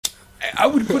I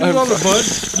would put it on the bun.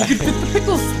 You could fit the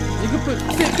pickles. You could put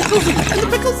pickles in the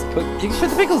pickles. You can fit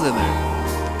the pickles in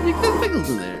there. You can fit the pickles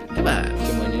in there. Come on.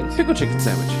 Some onions. Pickle chicken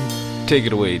sandwich. Take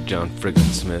it away, John Friggin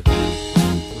Smith.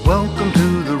 Welcome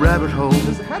to the rabbit hole,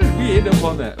 How did we end up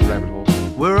on that rabbit hole?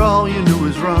 where all you knew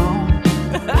is wrong.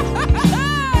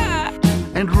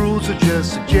 And rules are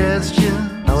just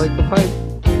suggestions, I like the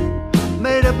pipe.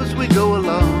 made up as we go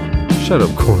along. Shut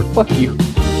up, Corn. Fuck you.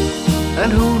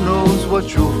 And who knows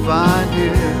what you'll find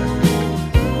here.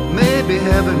 Maybe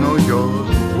heaven or your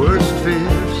worst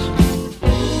fears.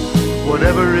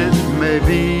 Whatever it may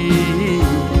be,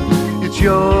 it's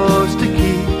yours to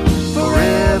keep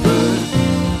forever.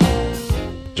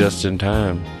 Just in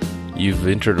time. You've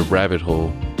entered a rabbit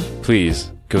hole.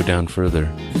 Please go down further.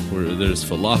 Where there's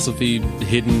philosophy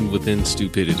hidden within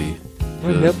stupidity.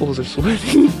 My nipples are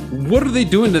sweating. What are they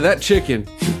doing to that chicken?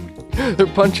 They're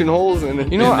punching holes in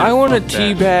it. You know what? Man, I want to fuck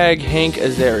that. teabag Hank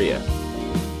Azaria.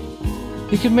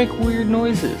 He can make weird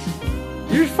noises.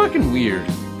 You're fucking weird.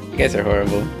 You guys are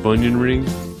horrible. Bunion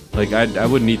rings? Like, I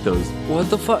wouldn't eat those. What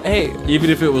the fuck? Hey, Even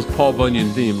if it was Paul Bunyan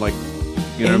themed, like,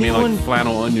 you know what I mean? Anyone- Like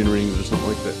flannel onion rings or something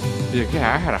like that. Be like,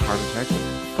 yeah, I had a heart attack.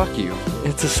 Fuck you.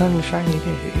 it's a sunshiny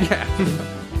day. Yeah.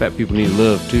 Fat people need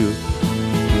love, too.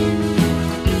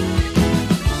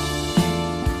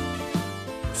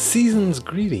 Season's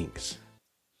greetings.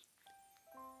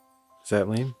 Is that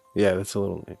lame? Yeah, that's a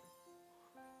little lame.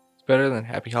 It's better than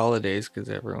Happy Holidays because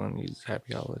everyone uses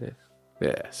Happy Holidays.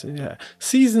 Yeah.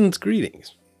 Season's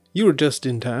greetings. You were just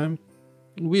in time.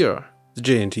 We are the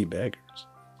J&T Baggers.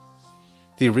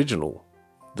 The original,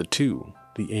 the two,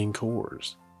 the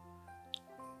Encores.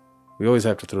 We always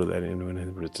have to throw that in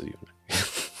whenever it's a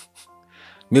unit.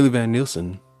 Millie Van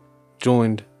Nielsen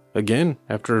joined again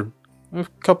after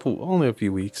only a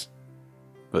few weeks.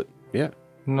 But yeah,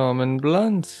 Norman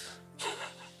Blunts.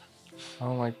 I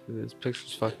don't like this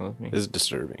picture's fucking with me it's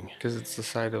disturbing. because it's the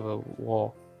side of a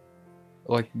wall.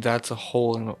 Like that's a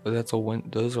hole in. That's a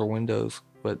those are windows,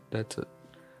 but that's a.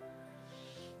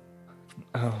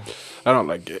 Oh, I don't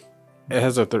like it. It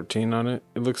has a 13 on it,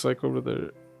 it looks like over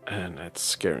there, and that's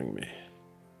scaring me.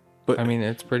 But I mean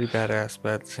it's pretty badass,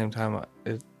 but at the same time,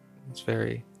 it's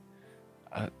very.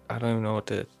 I don't even know what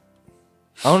to.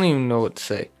 I don't even know what to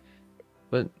say,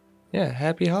 but yeah,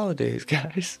 happy holidays,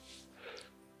 guys.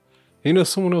 you know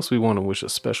someone else we want to wish a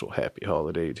special happy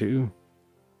holiday to?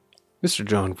 Mr.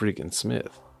 John Friggin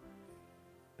Smith.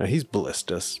 Now he's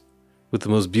blessed us with the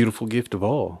most beautiful gift of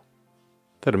all.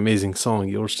 That amazing song,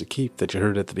 Yours to Keep, that you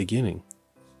heard at the beginning.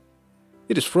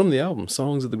 It is from the album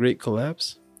Songs of the Great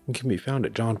Collapse and can be found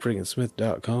at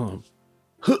johnfrigginsmith.com.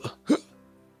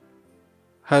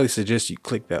 Highly suggest you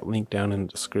click that link down in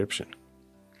the description.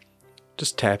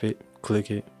 Just tap it,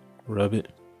 click it, rub it.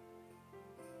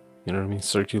 You know what I mean?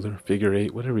 Circular, figure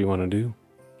eight, whatever you want to do.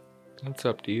 It's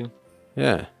up to you.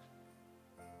 Yeah.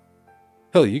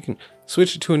 Hell, you can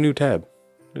switch it to a new tab.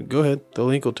 Go ahead. The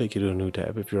link will take you to a new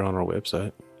tab if you're on our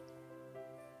website.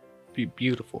 Be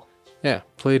beautiful. Yeah,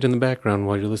 play it in the background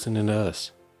while you're listening to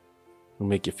us. It'll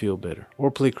make you feel better. Or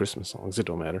play Christmas songs, it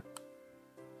don't matter.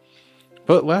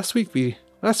 But last week we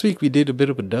did a bit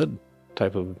of a dud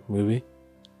type of movie.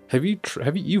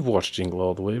 You've watched Jingle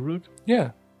All the Way, Rook?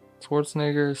 Yeah,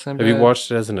 Schwarzenegger. Sinbad. Have you watched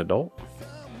it as an adult?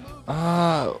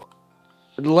 The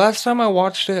last time I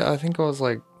watched it, I think I was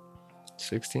like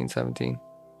 16, 17.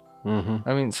 Mm-hmm.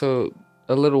 I mean, so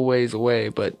a little ways away,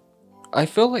 but I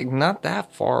feel like not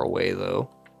that far away though.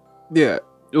 Yeah.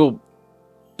 Well,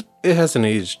 it hasn't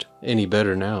aged any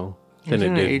better now It than it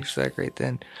didn't did. age that great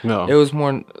then. No. It was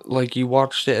more like you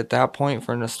watched it at that point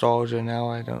for nostalgia. Now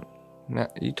I don't.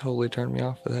 You totally turned me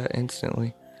off of that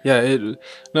instantly. Yeah, it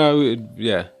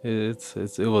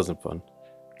wasn't fun.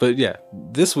 But yeah,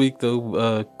 this week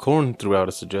though, Korn threw out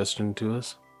a suggestion to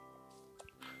us.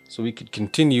 So we could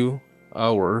continue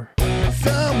our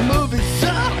Some movies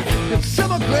suck, and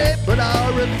some are great, but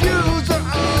our reviews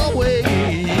are always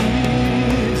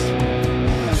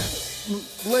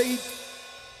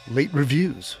late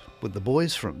reviews with the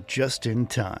boys from Just in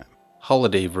Time.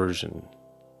 holiday version.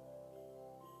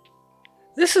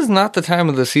 This is not the time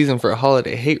of the season for a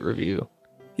holiday hate review.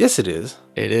 Yes, it is.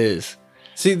 It is.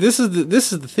 See, this is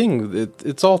the thing.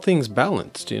 It's all things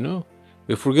balanced, you know?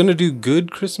 If we're going to do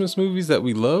good Christmas movies that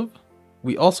we love,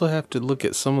 we also have to look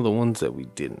at some of the ones that we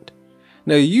didn't.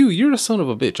 Now, you're a son of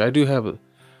a bitch. I do have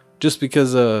just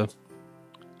because the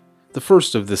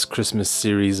first of this Christmas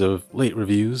series of late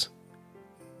reviews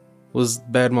was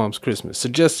Bad Moms Christmas,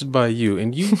 suggested by you,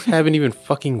 and you haven't even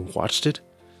fucking watched it?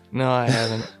 No, I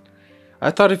haven't. I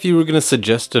thought if you were going to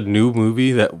suggest a new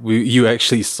movie that you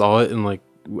actually saw it, and like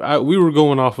we were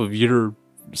going off of your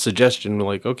suggestion,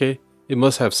 like, okay, It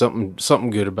must have something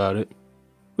good about it,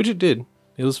 which it did.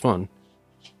 It was fun.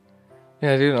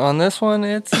 Yeah, dude. On this one,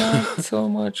 it's not so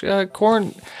much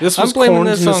corn. This I'm was blaming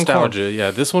Korn's this on Korn. nostalgia.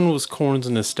 Yeah, this one was Korn's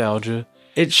nostalgia.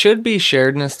 It should be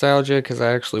shared nostalgia because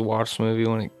I actually watched the movie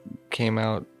when it came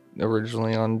out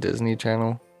originally on Disney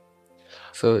Channel.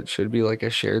 So it should be like a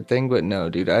shared thing, but no,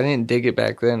 dude, I didn't dig it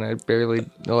back then. I barely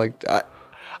like.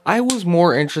 I was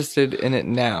more interested in it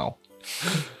now.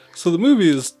 So the movie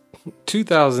is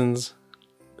 2000's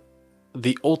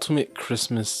The Ultimate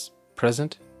Christmas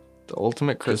Present. The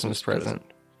ultimate Christmas present.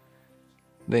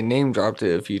 They name dropped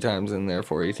it a few times in there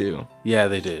for you too. Yeah,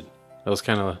 they did. That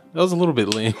was a little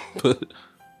bit lame,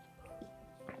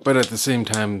 but at the same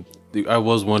time, I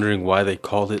was wondering why they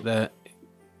called it that.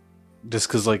 Just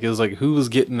because, like, it was like, who was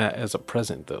getting that as a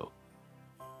present, though?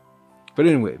 But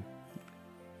anyway,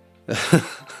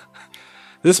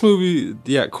 this movie,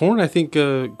 yeah, Korn, I think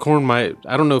Korn might,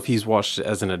 I don't know if he's watched it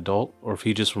as an adult or if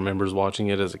he just remembers watching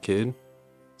it as a kid.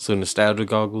 So nostalgia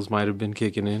goggles might have been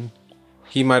kicking in.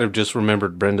 He might have just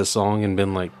remembered Brenda's song and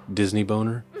been like Disney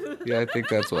boner. Yeah, I think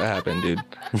that's what happened, dude.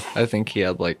 I think he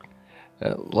had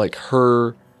like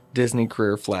her Disney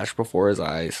career flash before his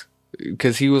eyes.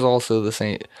 Because he was also the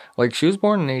same. Like, she was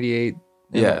born in 88.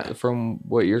 Yeah. From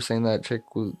what you're saying, that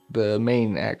chick was the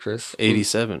main actress.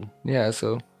 87. Yeah,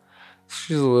 so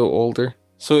she's a little older.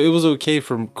 So it was okay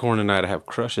for Korn and I to have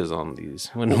crushes on these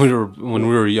when we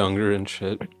were younger and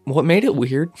shit. What made it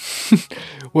weird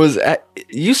was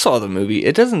you saw the movie.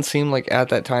 It doesn't seem like at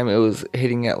that time it was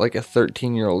hitting at like a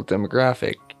 13-year-old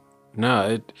demographic.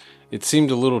 Nah, it seemed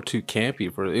a little too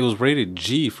campy for it. Was rated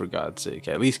G, for God's sake.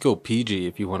 At least go PG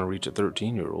if you want to reach a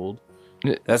 13-year-old.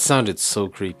 That sounded so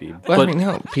creepy. Well, I mean,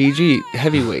 no, PG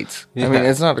heavyweights. Yeah. I mean,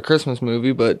 it's not a Christmas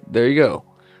movie, but there you go.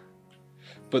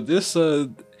 But this, so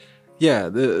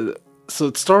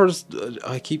it stars.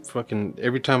 I keep fucking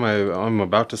every time I'm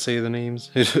about to say the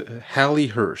names. Halle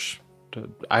Hirsch, the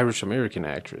Irish American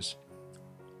actress,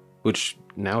 which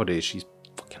nowadays she's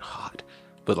fucking hot.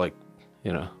 But like,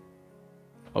 you know,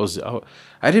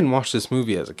 I didn't watch this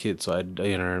movie as a kid, so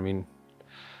you know what I mean.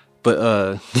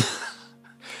 But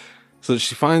so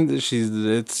she finds that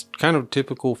it's kind of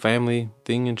typical family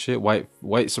thing and shit.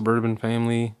 White suburban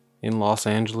family in Los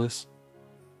Angeles.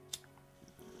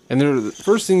 And the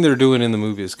first thing they're doing in the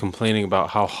movie is complaining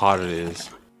about how hot it is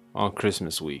on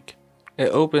Christmas week. It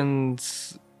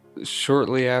opens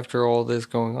shortly after all this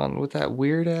going on with that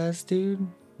weird ass dude,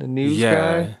 the news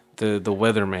guy, the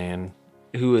weatherman,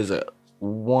 who is a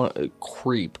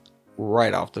creep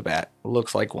right off the bat.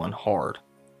 Looks like one hard.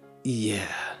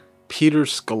 Yeah, Peter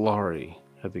Scolari.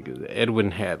 I think it was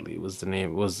Edwin Hadley was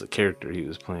the character he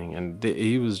was playing, and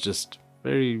he was just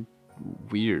very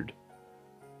weird,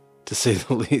 to say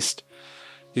the least.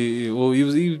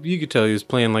 You could tell he was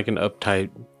playing like an uptight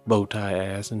bow tie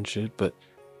ass and shit, but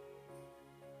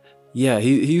yeah,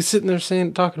 he was sitting there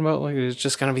talking about like it's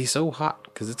just gonna be so hot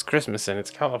because it's Christmas and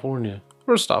it's California.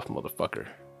 First off, motherfucker,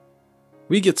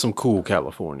 we get some cool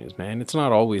Californias, man. It's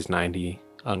not always 90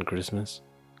 on Christmas.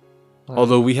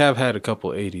 Although we have had a couple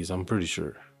 80s, I'm pretty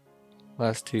sure.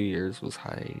 Last 2 years was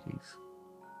high 80s.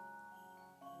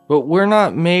 But we're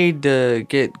not made to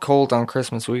get cold on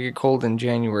Christmas. We get cold in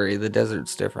January. The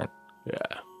desert's different.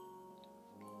 Yeah.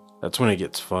 That's when it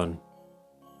gets fun.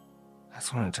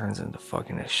 That's when it turns into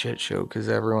fucking a shit show because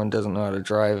everyone doesn't know how to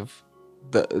drive.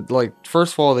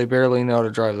 First of all, they barely know how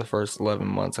to drive the first 11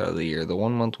 months out of the year. The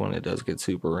 1 month when it does get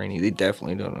super rainy, they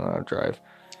definitely don't know how to drive.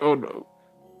 Oh, no.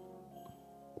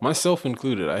 Myself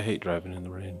included, I hate driving in the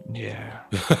rain. Yeah.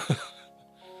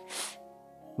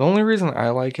 The only reason I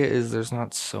like it is there's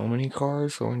not so many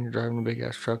cars, so when you're driving a big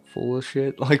ass truck full of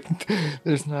shit, like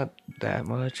there's not that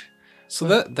much. So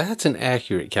that's an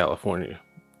accurate California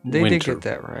They winter. did get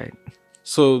that right.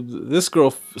 So this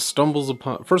girl stumbles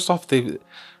upon. First off,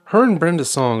 her and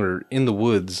Brenda's song are in the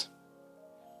woods,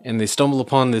 and they stumble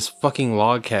upon this fucking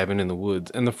log cabin in the woods.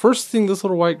 And the first thing this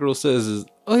little white girl says is,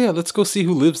 "Oh yeah, let's go see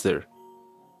who lives there."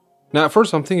 Now at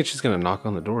first I'm thinking she's gonna knock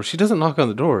on the door. She doesn't knock on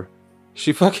the door.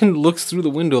 She fucking looks through the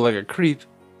window like a creep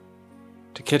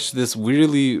to catch this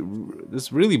really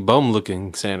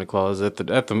bum-looking Santa Claus in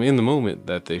the moment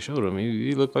that they showed him.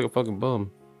 He looked like a fucking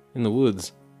bum in the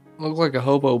woods. Looked like a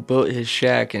hobo built his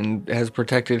shack and has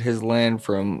protected his land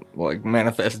from like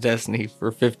manifest destiny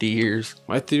for 50 years.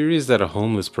 My theory is that a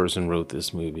homeless person wrote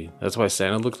this movie. That's why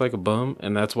Santa looked like a bum,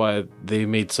 and that's why they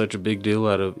made such a big deal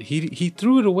out of he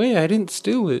threw it away. I didn't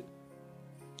steal it.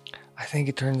 I think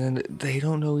it turns into they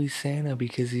don't know he's Santa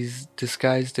because he's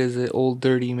disguised as an old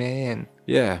dirty man.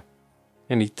 Yeah.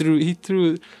 And he threw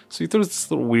so he throws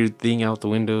this little weird thing out the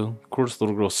window. Of course, the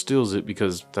little girl steals it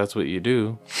because that's what you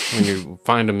do. When you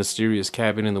find a mysterious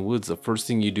cabin in the woods, the first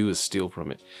thing you do is steal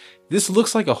from it. This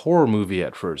looks like a horror movie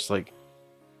at first. Like,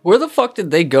 Where the fuck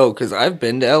did they go? Because I've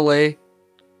been to LA.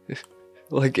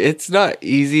 Like, it's not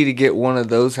easy to get one of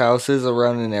those houses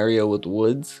around an area with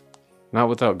woods. not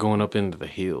without going up into the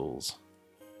hills.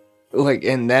 Like,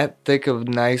 in that thick of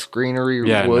nice greenery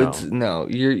Yeah, woods. No,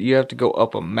 you have to go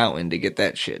up a mountain to get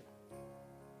that shit.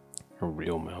 A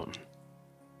real mountain.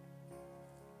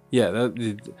 Yeah,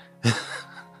 that.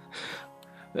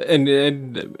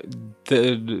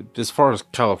 As far as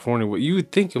California, what you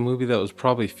would think a movie that was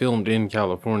probably filmed in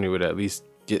California would at least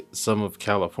get some of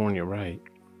California right.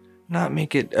 Not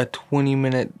make it a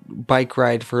 20-minute bike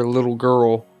ride for a little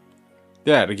girl.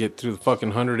 Yeah, to get through the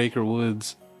fucking 100-acre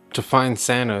woods, to find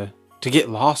Santa, to get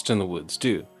lost in the woods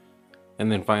too,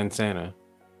 and then find Santa.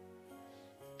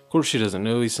 Of course, she doesn't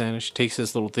know he's Santa. She takes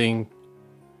this little thing,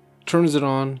 turns it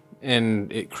on,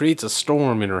 and it creates a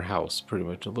storm in her house, pretty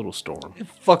much, a little storm. It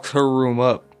fucks her room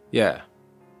up. Yeah.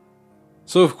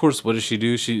 So, of course, what does she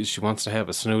do? She wants to have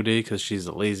a snow day because she's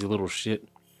a lazy little shit.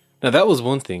 Now, that was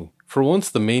one thing. For once,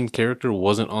 the main character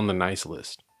wasn't on the nice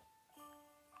list.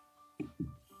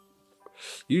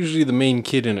 Usually the main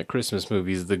kid in a Christmas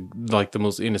movie is the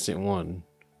most innocent one.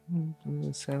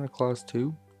 Santa Claus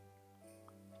 2?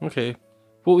 Okay.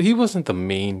 Well, he wasn't the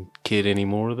main kid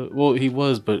anymore. Well, he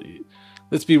was, but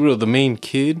let's be real. The main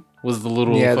kid was the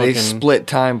little they split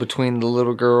time between the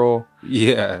little girl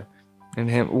Yeah. and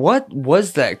him. What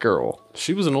was that girl?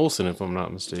 She was an Olsen, if I'm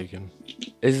not mistaken.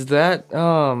 Is that,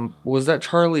 was that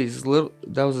Charlie's that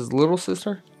was his little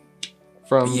sister?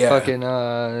 From Yeah.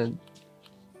 fucking,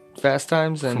 Fast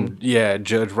Times and... Yeah,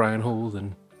 Judge Reinhold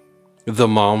and the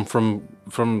mom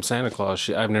from Santa Claus.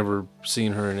 I've never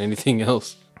seen her in anything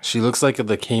else. She looks like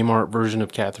the Kmart version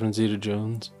of Catherine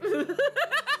Zeta-Jones.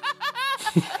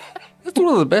 That's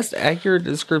one of the best accurate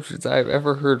descriptions I've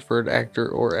ever heard for an actor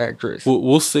or actress.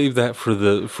 We'll save that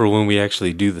for when we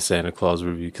actually do the Santa Claus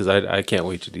review, because I can't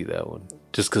wait to do that one.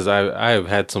 Just because I have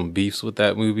had some beefs with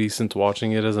that movie since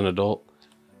watching it as an adult.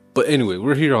 But anyway,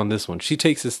 we're here on this one. She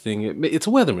takes this thing. It's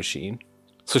a weather machine.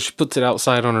 So she puts it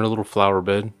outside on her little flower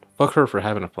bed. Fuck her for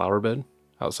having a flower bed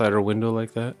outside her window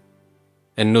like that.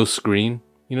 And no screen.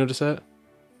 You notice that?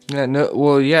 Yeah, no.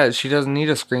 Well, yeah, she doesn't need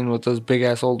a screen with those big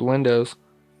ass old windows.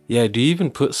 Yeah, do you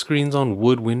even put screens on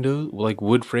wood windows, like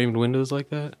wood framed windows like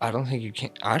that? I don't think you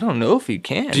can. I don't know if you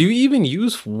can. Do you even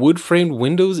use wood framed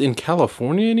windows in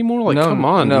California anymore? Like, no, come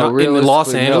on, no, not in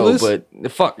Los realistically, Angeles. No,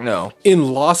 but fuck no.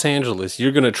 In Los Angeles,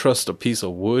 you're gonna trust a piece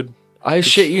of wood? I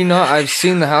shit you not. I've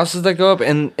seen the houses that go up,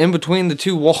 and in between the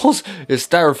two walls is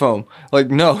styrofoam. Like,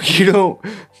 no, you don't.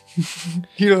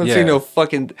 You don't see Yeah. no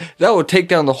fucking. That would take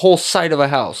down the whole side of a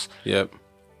house. Yep.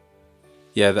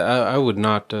 Yeah, I would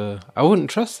not. I wouldn't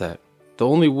trust that. The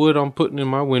only wood I'm putting in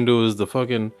my window is the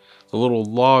little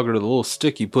log or the little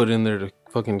stick you put in there to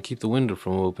fucking keep the window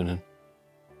from opening.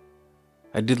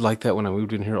 I did like that when I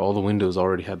moved in here. All the windows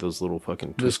already had those little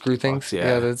fucking The twist screw locks. things.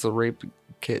 Yeah. That's a rape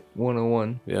kit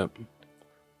 101. Yep.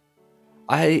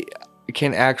 I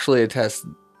can actually attest.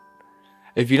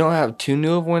 If you don't have too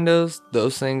new of windows,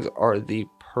 those things are the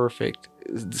perfect.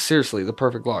 Seriously, the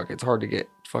perfect lock. It's hard to get.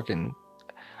 Fucking.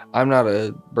 I'm not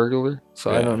a burglar,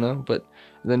 so I Yeah. don't know. But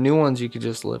the new ones you could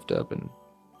just lift up, and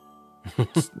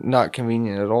it's not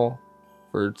convenient at all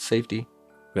for safety.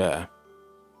 Yeah.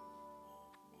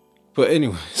 But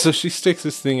anyway, so she sticks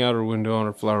this thing out her window on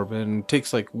her flower bed, and it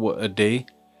takes like a day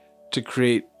to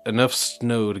create enough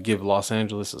snow to give Los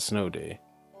Angeles a snow day.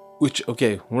 Which,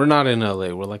 okay, we're not in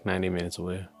LA. We're like 90 minutes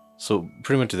away. So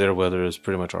pretty much their weather is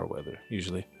pretty much our weather,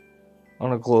 usually.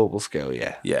 On a global scale,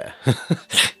 yeah. Yeah.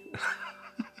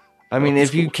 I mean,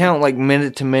 if you count like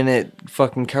minute to minute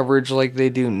fucking coverage like they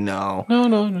do, no.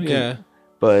 No, yeah.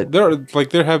 But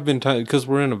There have been times, because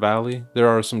we're in a valley, there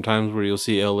are some times where you'll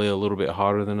see LA a little bit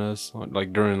hotter than us,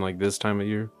 like during like this time of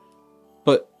year.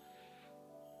 But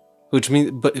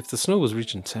if the snow was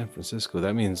reaching San Francisco,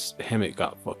 that means Hemet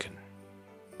got fucking,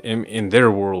 in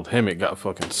their world, Hemet got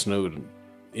fucking snowed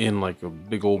in like a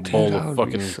big old dude, bowl I of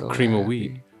would be fucking so cream of happy.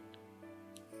 wheat.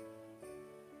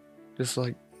 Just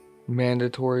like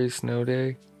mandatory snow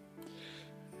day.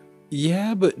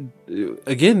 Yeah, but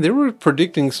again, they were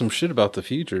predicting some shit about the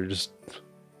future. Just,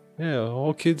 yeah,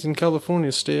 all kids in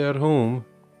California stay at home.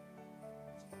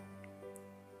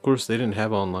 Of course, they didn't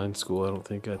have online school, I don't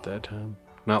think, at that time.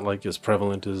 Not like as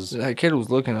prevalent as... That kid was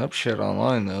looking up shit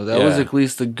online though. That was Yeah. at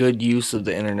least a good use of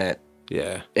the internet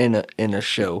Yeah. in a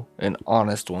show, an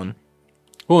honest one.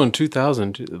 Well, in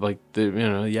 2000, like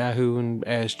Yahoo and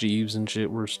Ask Jeeves and shit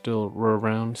were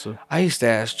around. So I used to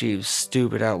ask Jeeves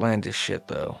stupid, outlandish shit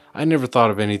though. I never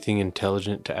thought of anything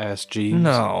intelligent to ask Jeeves.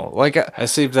 No, like I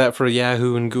saved that for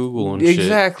Yahoo and Google and shit.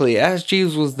 exactly. Ask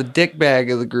Jeeves was the dick bag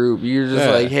of the group. You're just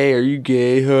Yeah. like, hey, are you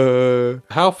gay?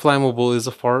 How flammable is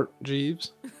a fart,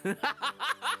 Jeeves?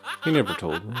 He never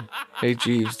told me. Hey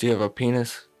Jeeves, do you have a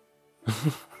penis?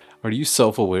 Are you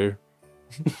self-aware?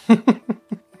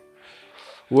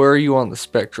 Where are you on the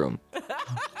spectrum?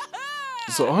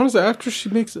 So honestly, after she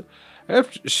makes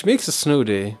a snow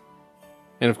day,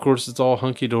 and of course it's all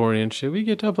hunky dory and shit, we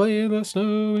get to play in the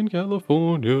snow in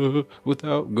California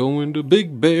without going to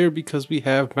Big Bear because we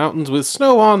have mountains with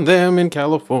snow on them in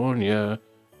California.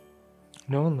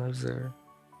 No one lives there.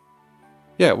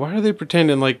 Yeah, why are they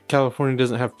pretending like California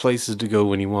doesn't have places to go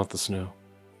when you want the snow?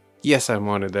 Yes, I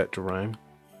wanted that to rhyme.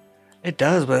 It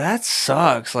does, but that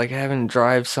sucks. Like having to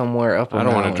drive somewhere up. I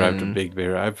don't want to drive to Big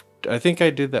Bear. I think I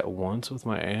did that once with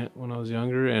my aunt when I was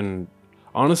younger, and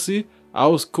honestly, I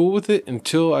was cool with it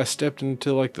until I stepped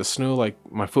into like the snow, like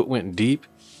my foot went deep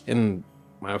and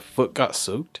my foot got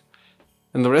soaked.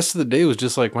 And the rest of the day was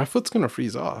just like my foot's gonna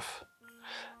freeze off.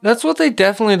 That's what they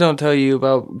definitely don't tell you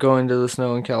about going to the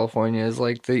snow in California. Is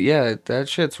like that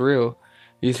shit's real.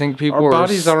 You think people Our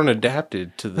bodies aren't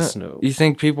adapted to the snow. You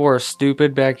think people are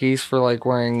stupid back east for like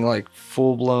wearing like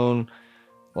full blown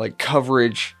like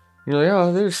coverage? You're like,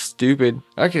 oh, they're stupid.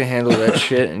 I can handle that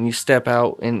shit. And you step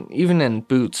out, and even in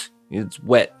boots, it's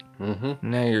wet. Mm-hmm.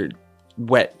 Now you're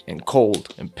wet and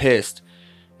cold and pissed,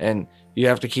 and you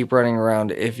have to keep running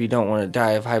around if you don't want to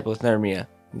die of hypothermia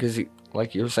because,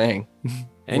 like you were saying,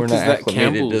 And we're not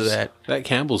acclimated to that. That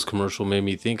Campbell's commercial made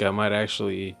me think I might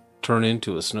actually turn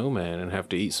into a snowman and have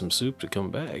to eat some soup to come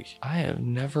back. I have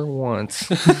never once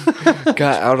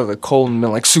got out of the cold and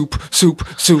been like, soup.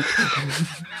 It's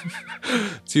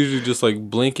usually just like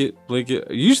blanket.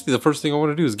 Usually the first thing I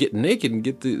want to do is get naked and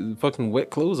get the fucking wet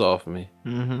clothes off of me.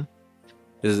 Mm-hmm.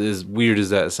 As weird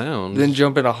as that sounds. Then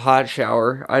jump in a hot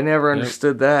shower. I never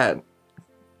understood that.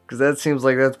 Because that seems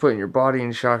like that's putting your body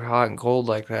in shock, hot and cold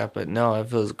like that. But no, it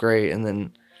feels great. And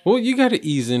then... Well, you got to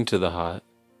ease into the hot.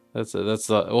 That's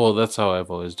how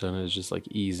I've always done it. Is just like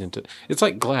ease into. It's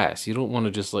like glass. You don't want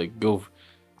to just like go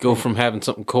from having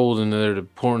something cold in there to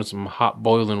pouring some hot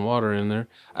boiling water in there.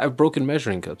 I've broken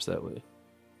measuring cups that way.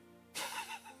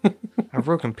 I've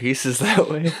broken pieces that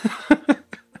way.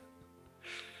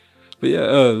 But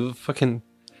yeah, fucking.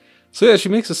 So yeah, she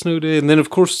makes a snow day, and then of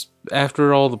course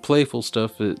after all the playful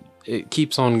stuff, it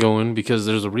keeps on going because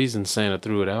there's a reason Santa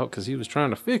threw it out because he was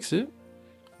trying to fix it,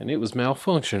 and it was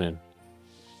malfunctioning.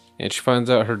 And she finds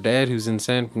out her dad, who's in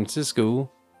San Francisco,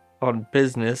 On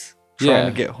business. Trying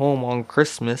to get home on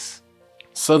Christmas.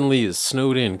 Suddenly is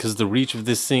snowed in because the reach of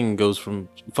this thing goes from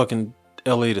fucking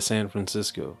LA to San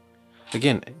Francisco.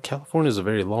 Again, California is a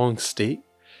very long state.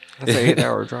 That's an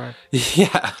 8-hour drive.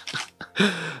 Yeah.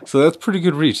 So that's pretty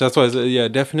good reach. That's why I said, yeah,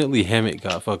 definitely Hammett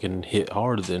got fucking hit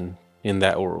hard in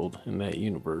that world, in that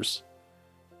universe.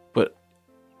 But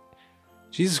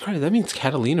Jesus Christ, that means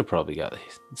Catalina probably got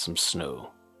some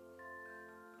snow.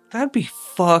 That'd be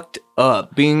fucked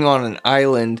up, being on an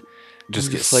island.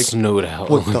 Just get like, snowed out.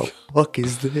 What the fuck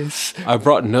is this? I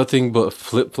brought nothing but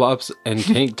flip-flops and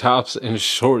tank tops and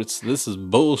shorts. This is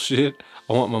bullshit.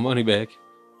 I want my money back.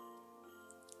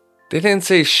 They didn't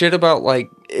say shit about like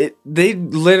it. They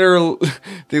literally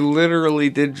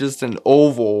did just an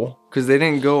oval because they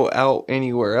didn't go out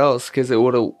anywhere else. Because it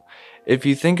would have, if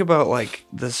you think about like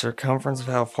the circumference of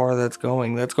how far that's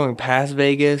going past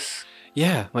Vegas.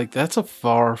 Yeah, like that's a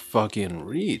far fucking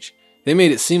reach. They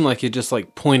made it seem like it just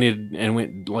like pointed and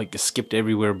went like skipped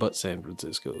everywhere but San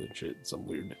Francisco and shit. Some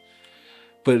weird.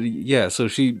 But yeah, so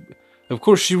she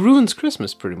ruins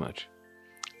Christmas pretty much.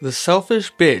 The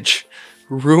selfish bitch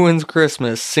ruins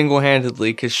Christmas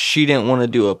single-handedly because she didn't want to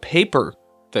do a paper.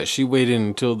 That she waited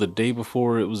until the day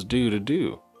before it was due to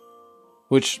do.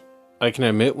 Which I can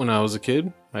admit when I was a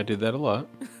kid, I did that a lot.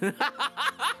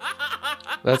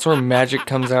 That's where magic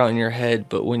comes out in your head,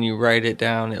 but when you write it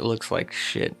down, it looks like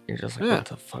shit. You're just like, What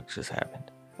the fuck just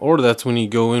happened? Or that's when you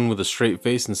go in with a straight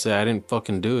face and say, I didn't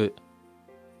fucking do it.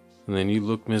 And then you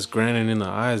look Miss Grannon in the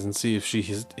eyes and see if she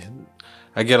is...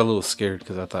 I get a little scared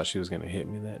because I thought she was going to hit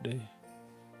me that day.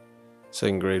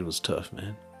 Second grade was tough,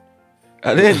 man.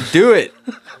 I didn't do it.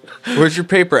 Where's your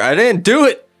paper? I didn't do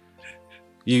it.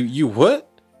 You what?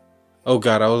 Oh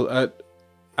God,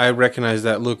 I recognize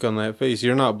that look on that face.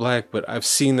 You're not black, but I've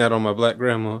seen that on my black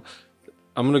grandma.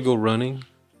 I'm gonna go running.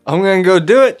 I'm gonna go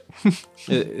do it.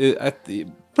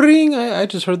 I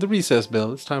just heard the recess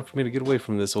bell. It's time for me to get away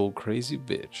from this old crazy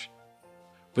bitch.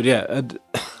 But yeah,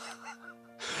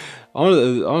 I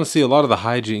want to see a lot of the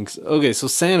hijinks. Okay, so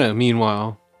Santa,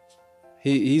 meanwhile,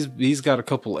 he's got a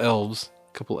couple elves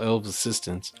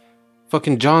assistants.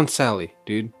 Fucking John Sally,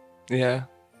 dude. Yeah.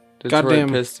 Detroit Goddamn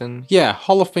Piston. Yeah,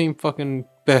 Hall of Fame fucking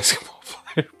basketball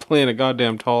player playing a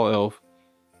goddamn tall elf.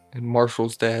 And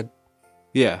Marshall's dad.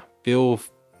 Yeah, Bill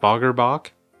Boggerbach.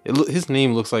 His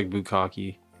name looks like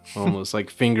Bukkake, almost like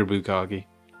finger Bukkake.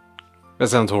 That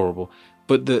sounds horrible,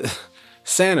 but the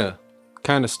Santa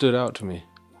kind of stood out to me.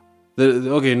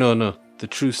 The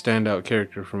true standout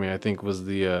character for me, I think, was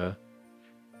the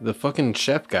fucking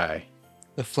chef guy.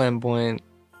 The flamboyant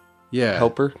Yeah,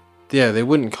 helper. Yeah, they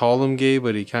wouldn't call him gay,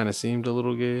 but he kind of seemed a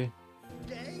little gay.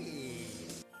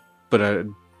 But I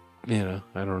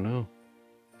don't know.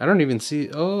 I don't even see.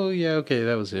 Oh yeah, okay,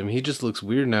 that was him. He just looks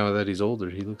weird now that he's older.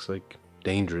 He looks like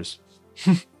dangerous.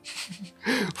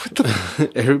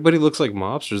 Everybody looks like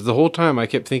mobsters. The whole time I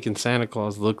kept thinking Santa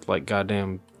Claus looked like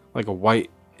goddamn like a whited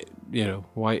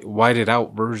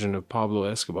out version of Pablo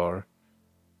Escobar.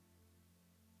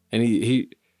 And he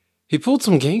pulled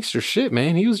some gangster shit,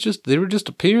 man. They were just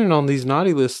appearing on these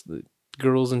naughty list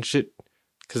girls and shit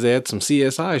because they had some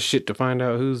CSI shit to find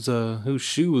out whose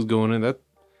shoe was going in.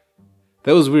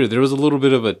 That was weird. There was a little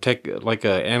bit of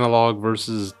a analog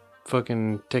versus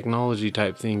fucking technology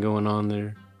type thing going on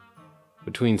there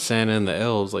between Santa and the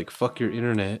elves. Like, fuck your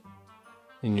internet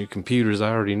and your computers.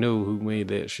 I already know who made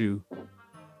that shoe. But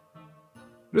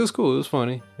it was cool. It was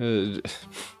funny.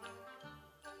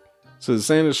 So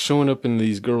Santa's showing up in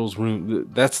these girls' room.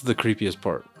 That's the creepiest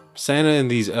part. Santa and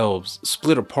these elves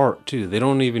split apart too. They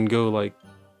don't even go like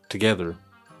together,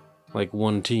 like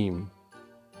one team.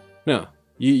 No.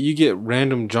 You get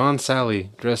random John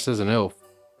Sally dressed as an elf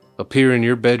appear in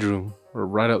your bedroom or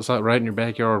right outside, right in your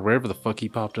backyard, wherever the fuck he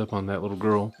popped up on that little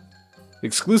girl.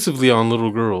 Exclusively on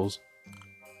little girls.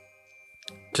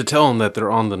 To tell them that they're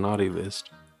on the naughty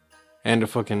list. And to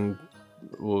fucking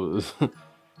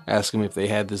ask them if they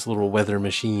had this little weather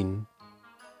machine.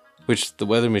 Which the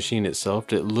weather machine itself,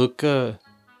 did it look,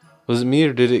 was it me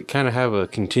or did it kind of have a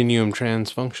Continuum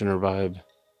Transfunctioner vibe?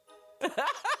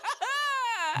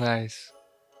 Nice.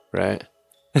 Right.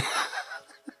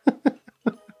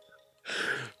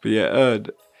 But yeah,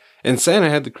 and Santa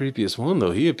had the creepiest one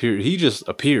though. He just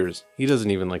appears. He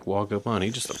doesn't even like walk up on. He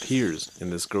just appears in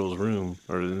this girl's room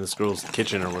or in this girl's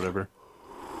kitchen or whatever.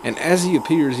 And as he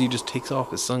appears, he just takes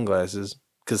off his sunglasses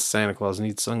because Santa Claus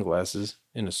needs sunglasses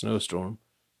in a snowstorm.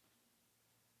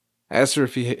 Asks her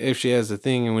if she has a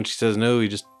thing, and when she says no, he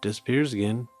just disappears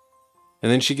again.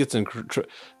 And then she gets in.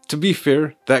 To be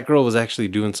fair, that girl was actually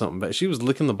doing something bad. She was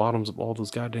licking the bottoms of all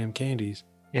those goddamn candies.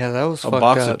 Yeah, that was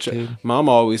fucked up, dude. Mama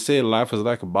always said life was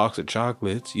like a box of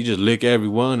chocolates. You just lick every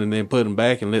one and then put them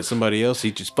back and let somebody else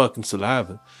eat your fucking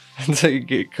saliva. Until you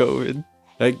get COVID.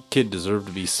 That kid deserved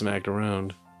to be smacked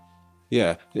around.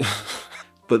 Yeah.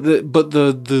 But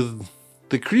the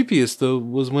creepiest though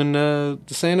was when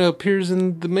Santa appears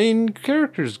in the main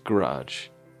character's garage.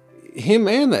 Him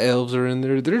and the elves are in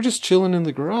there. They're just chilling in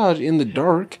the garage in the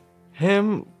dark.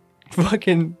 Him,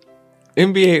 fucking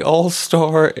NBA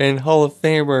All-Star and Hall of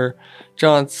Famer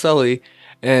John Sully,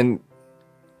 and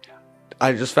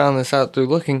I just found this out through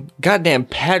looking. Goddamn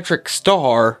Patrick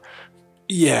Starr.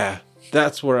 Yeah,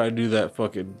 that's where I do that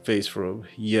fucking face from.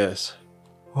 Yes.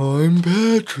 I'm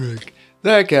Patrick.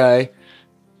 That guy.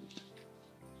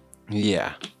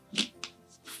 Yeah.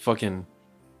 Fucking.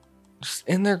 Just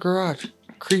in their garage.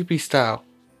 Creepy style.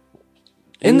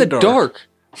 In the dark.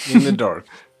 In the dark.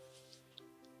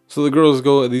 So the girls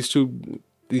go, these two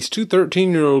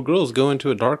 13-year-old girls go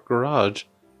into a dark garage.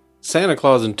 Santa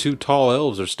Claus and two tall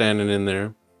elves are standing in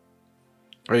there.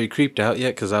 Are you creeped out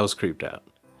yet? Because I was creeped out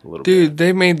a little bit. Dude,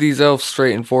 they made these elves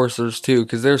straight enforcers too,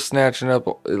 because they're snatching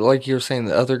up, like you were saying,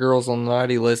 the other girls on the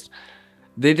naughty list.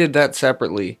 They did that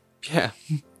separately. Yeah.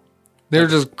 They're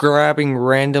just grabbing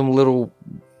random little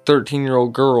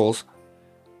 13-year-old girls,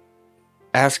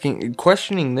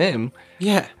 questioning them.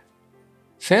 Yeah.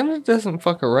 Santa doesn't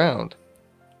fuck around.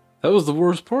 That was the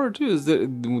worst part too, is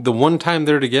that the one time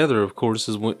they're together, of course,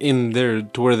 is in there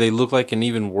to where they look like an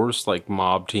even worse like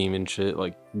mob team and shit.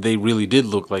 Like they really did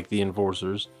look like the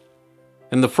enforcers.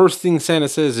 And the first thing Santa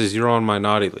says is, "You're on my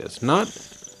naughty list." Not,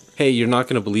 "Hey, you're not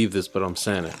gonna believe this, but I'm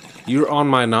Santa." You're on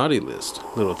my naughty list,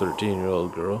 little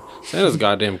 13-year-old girl. Santa's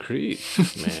goddamn creep,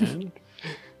 man.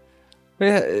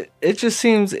 Yeah, it just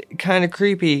seems kind of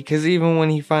creepy, because even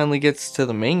when he finally gets to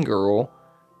the main girl,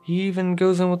 he even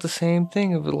goes in with the same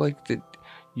thing of like,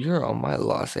 "You're on my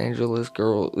Los Angeles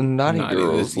naughty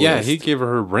girls Yeah, list." he gave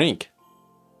her rank.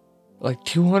 Like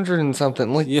 200 and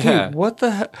something. Like, yeah. Dude, what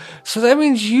the heck? So that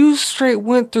means you straight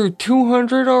went through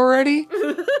 200 already?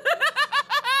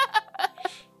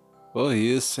 Well,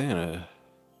 he is Santa.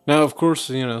 Now, of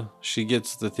course, she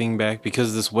gets the thing back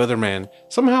because this weatherman,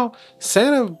 somehow,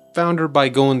 Santa found her by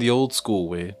going the old school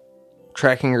way.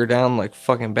 Tracking her down like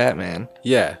fucking Batman.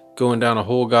 Yeah, going down a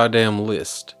whole goddamn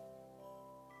list.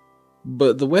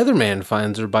 But the weatherman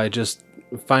finds her by just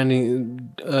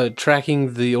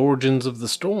tracking the origins of the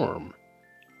storm.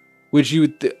 Which you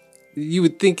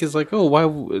would think is like, oh, why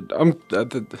would...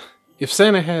 if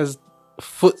Santa has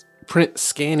footprint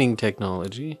scanning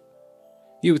technology...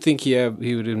 You would think he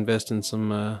would invest in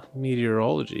some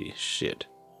meteorology shit.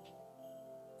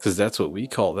 Because that's what we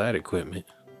call that equipment.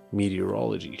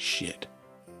 Meteorology shit.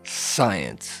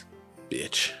 Science.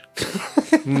 Bitch.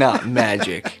 Not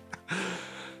magic.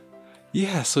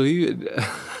 Yeah, so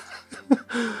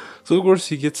so of course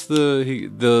he gets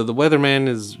the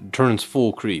weatherman turns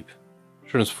full creep.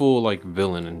 Turns full like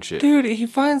villain and shit. Dude, he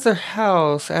finds their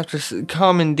house after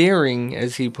commandeering,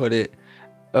 as he put it,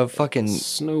 a fucking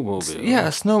snowmobile. Yeah,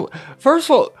 First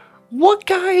of all, what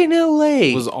guy in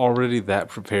LA was already that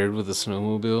prepared with a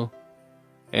snowmobile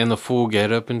and the full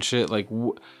getup and shit? Like,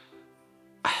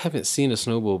 I haven't seen a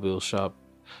snowmobile shop.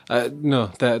 No,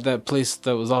 that place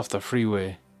that was off the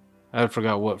freeway. I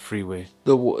forgot what freeway.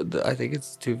 I think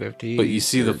it's 250. But you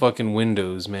see the fucking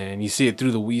windows, man. You see it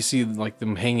through we see like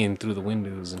them hanging through the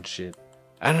windows and shit.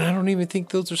 And I don't even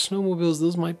think those are snowmobiles.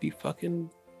 Those might be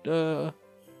fucking ATVs.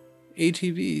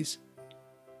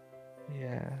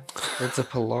 Yeah, it's a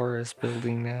Polaris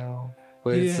building now,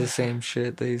 but it's the same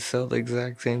shit. They sell the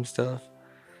exact same stuff.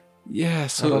 Yeah,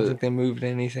 so I don't think they moved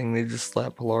anything. They just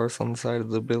slapped Polaris on the side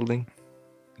of the building.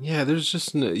 Yeah, there's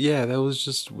just that was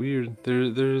just weird.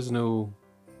 There is no,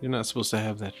 you're not supposed to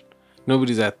have that.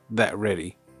 Nobody's that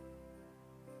ready.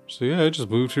 So yeah, I just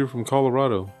moved here from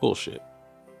Colorado. Bullshit.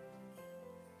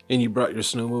 And you brought your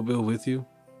snowmobile with you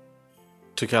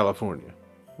to California.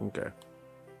 Okay.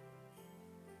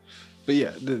 But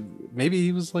yeah, maybe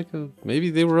he was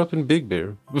maybe they were up in Big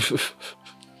Bear.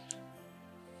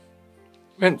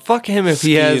 Man, fuck him if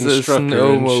he has a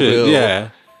snowmobile. Yeah.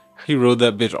 He rode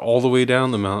that bitch all the way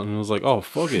down the mountain and was like, oh,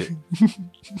 fuck it.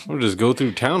 I'll just go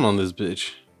through town on this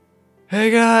bitch. Hey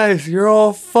guys, you're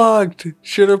all fucked.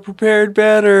 Should have prepared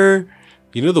better.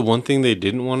 You know the one thing they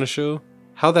didn't want to show?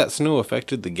 How that snow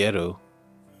affected the ghetto.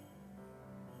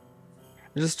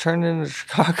 It just turned into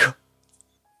Chicago.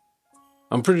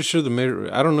 I'm pretty sure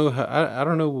I don't know I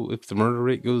don't know if the murder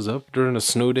rate goes up during a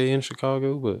snow day in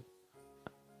Chicago, but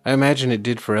I imagine it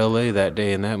did for LA that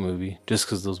day in that movie, just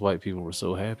because those white people were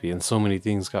so happy and so many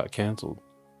things got canceled.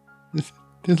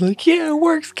 They're like, yeah,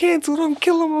 work's canceled. I'm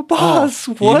killing my boss.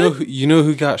 Oh, what? You know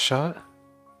who got shot?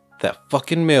 That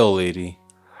fucking mail lady.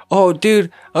 Oh,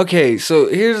 dude. Okay, so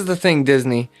here's the thing,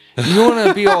 Disney. You want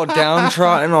to be all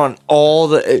downtrodden on all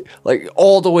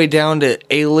the way down to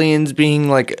aliens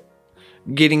being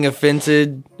getting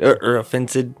offended.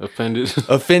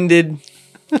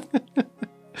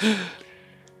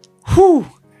 Whew.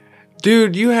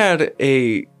 Dude, you had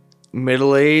a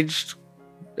middle-aged,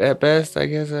 at best, I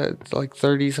guess, at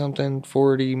 30-something,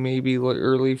 40, maybe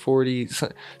early 40,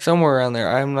 somewhere around there.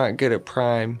 I'm not good at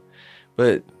prime,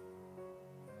 but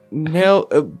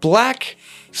a black,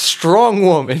 strong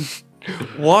woman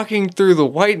walking through the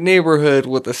white neighborhood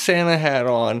with a Santa hat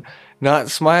on, not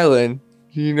smiling.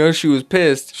 You know she was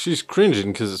pissed. She's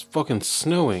cringing because it's fucking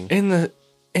snowing.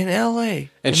 In LA.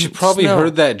 And she probably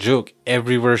heard that joke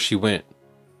everywhere she went.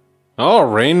 Oh,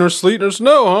 rain or sleet or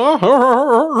snow, huh?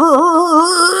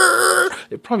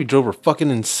 It probably drove her fucking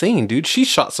insane, dude. She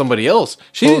shot somebody else.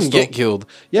 She didn't get killed.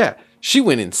 Yeah, she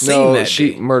went insane that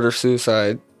day.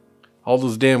 Murder-suicide. All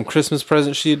those damn Christmas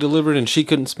presents she had delivered and she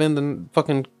couldn't spend the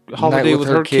fucking holiday with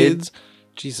her kids.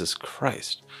 Jesus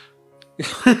Christ.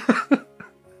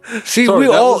 See, we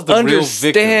all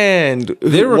understand.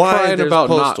 They were crying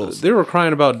about they were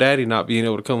crying about Daddy not being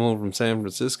able to come home from San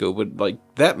Francisco, but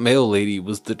that mail lady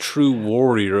was the true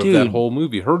warrior of that whole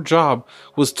movie. Her job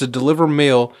was to deliver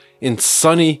mail in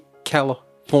sunny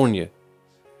California.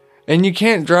 And you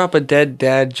can't drop a dead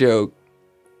dad joke.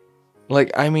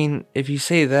 If you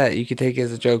say that, you could take it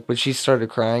as a joke, but she started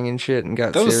crying and shit and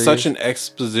got serious. That was such an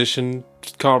exposition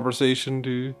conversation,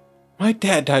 dude. My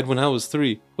dad died when I was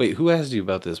 3. Wait, who asked you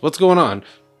about this? What's going on?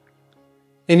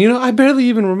 And I barely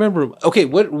even remember. Okay,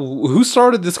 who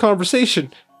started this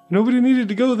conversation? Nobody needed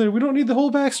to go there. We don't need the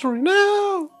whole backstory.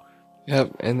 No!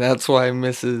 Yep, and that's why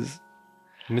Mrs.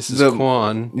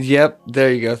 Kwan. Yep,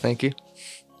 there you go. Thank you.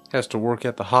 Has to work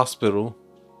at the hospital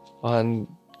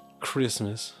on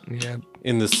Christmas. Yep.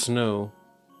 In the snow.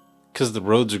 Because the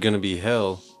roads are going to be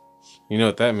hell. You know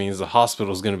what that means? The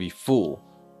hospital's going to be full.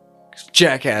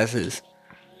 Jackasses.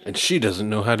 And she doesn't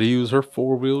know how to use her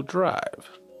 4-wheel drive.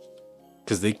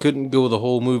 because they couldn't go the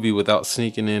whole movie without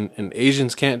sneaking in an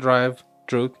Asians can't drive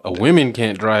joke, a women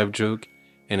can't drive joke,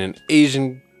 and an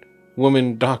Asian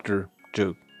woman doctor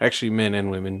joke. Actually, men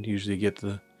and women usually get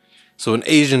so an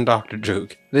Asian doctor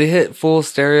joke. They hit full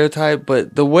stereotype,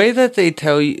 but the way that they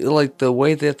tell you, like the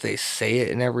way that they say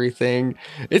it and everything,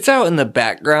 it's out in the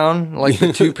background. Like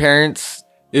the two parents.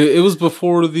 It was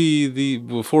before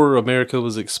before America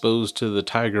was exposed to the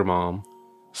Tiger Mom,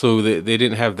 so they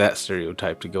didn't have that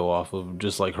stereotype to go off of.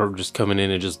 Just like her just coming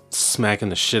in and just smacking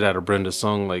the shit out of Brenda's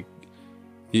song. Like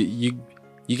you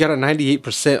got a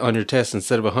 98% on your test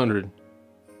instead of 100.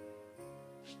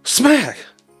 Smack!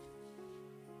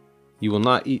 You will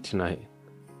not eat tonight.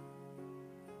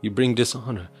 You bring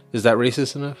dishonor. Is that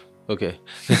racist enough? Okay.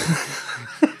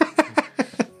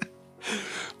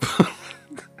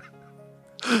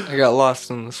 I got lost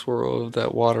in the swirl of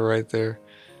that water right there.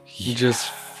 Yeah.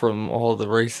 Just from all the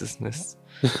racistness.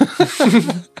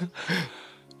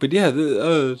 But yeah,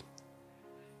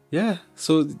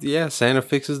 so yeah, Santa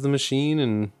fixes the machine,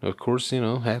 and of course,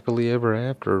 happily ever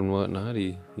after and whatnot.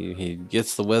 He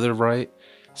gets the weather right.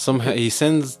 Somehow he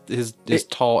sends his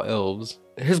tall elves.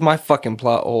 Here's my fucking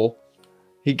plot hole.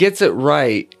 He gets it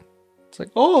right. It's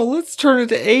like, oh, let's turn it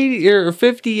to 80 or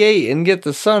 58 and get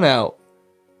the sun out.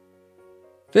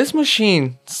 This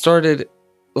machine started,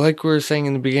 like we were saying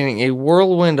in the beginning, a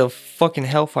whirlwind of fucking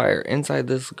hellfire inside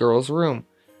this girl's room.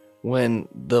 When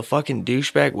the fucking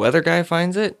douchebag weather guy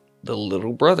finds it, the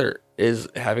little brother is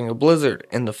having a blizzard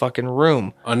in the fucking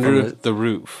room. Under the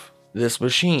roof. This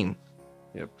machine.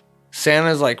 Yep.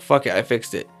 Santa's like, fuck it, I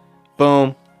fixed it.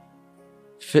 Boom.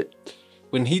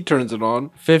 When he turns it on.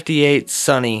 58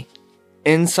 sunny.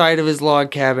 Inside of his log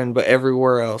cabin, but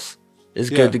everywhere else is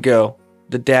good to go.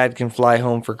 The dad can fly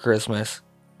home for Christmas.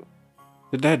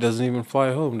 The dad doesn't even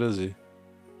fly home, does he?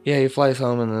 Yeah, he flies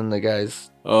home and then the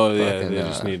guys... Oh, yeah, they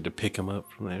just needed to pick him up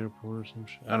from the airport or some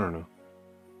shit. I don't know.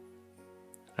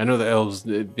 I know the elves,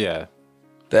 yeah.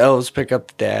 The elves pick up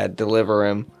the dad, deliver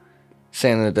him.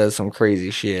 Santa does some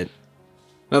crazy shit.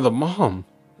 Now the mom,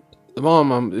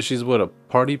 she's what, a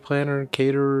party planner,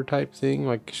 caterer type thing?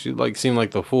 Like, she seemed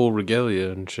like the full regalia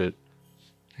and shit.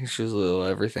 I think she was a little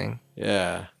everything.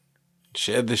 Yeah.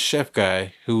 She had this chef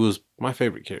guy who was my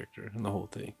favorite character in the whole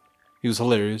thing. He was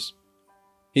hilarious.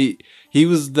 He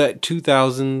was that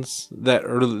 2000s,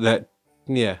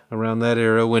 around that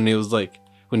era when it was like,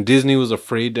 when Disney was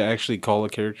afraid to actually call a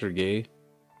character gay.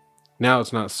 Now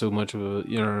it's not so much of a,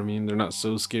 you know what I mean? They're not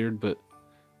so scared, but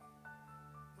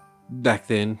back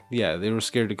then, yeah, they were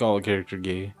scared to call a character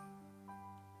gay.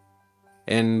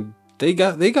 And they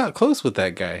got close with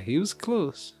that guy. He was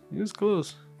close.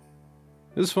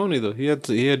 It was funny though. He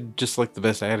had just like the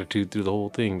best attitude through the whole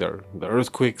thing. The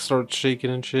earthquake starts shaking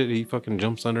and shit. He fucking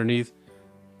jumps underneath.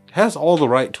 Has all the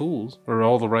right tools or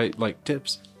all the right like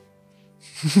tips.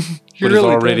 But really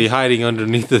already hiding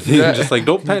underneath the thing. Just like,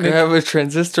 don't panic. Grab a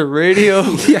transistor radio.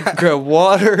 Yeah. Grab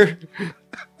water.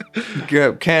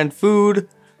 Grab canned food.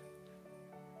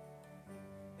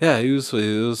 Yeah, it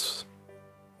was.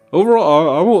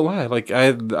 Overall, I won't lie. Like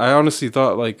I honestly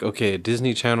thought like, okay, a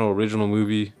Disney Channel original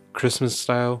movie. Christmas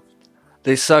style.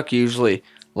 They suck usually.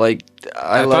 Like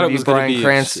I love you, Bryan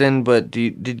Cranston, but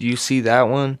did you see that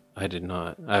one? I did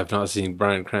not. I have not seen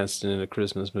Bryan Cranston in a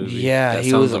Christmas movie. Yeah,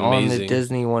 he was on the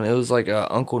Disney one. It was like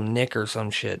Uncle Nick or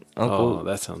some shit. Oh,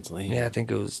 that sounds lame. Yeah, I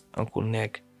think it was Uncle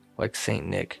Nick, like Saint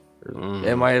Nick.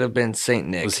 It might have been Saint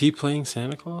Nick. Was he playing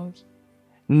Santa Claus?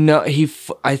 No,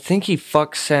 I think he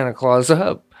fucks Santa Claus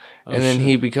up, and then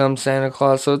he becomes Santa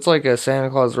Claus. So it's like a Santa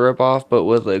Claus ripoff, but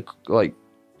with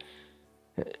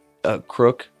a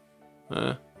crook.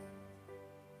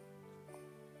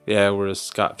 Yeah, whereas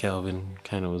Scott Calvin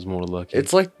kind of was more lucky.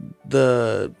 It's like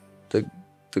the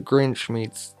Grinch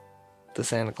meets the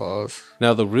Santa Claus.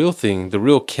 Now the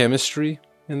real chemistry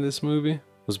in this movie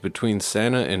was between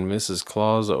Santa and Mrs.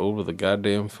 Claus over the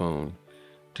goddamn phone.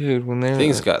 Dude, when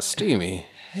things got steamy.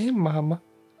 Hey, mama.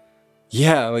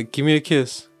 Yeah, like give me a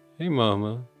kiss. Hey,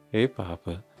 mama. Hey,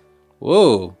 papa.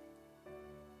 Whoa.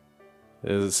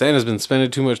 Santa's been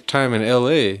spending too much time in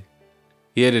L.A.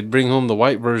 He had to bring home the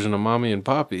white version of Mommy and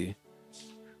Poppy.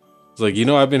 It's like,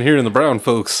 I've been hearing the brown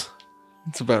folks.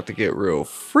 It's about to get real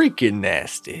freaking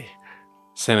nasty.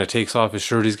 Santa takes off his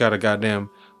shirt. He's got a goddamn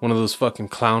one of those fucking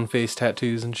clown face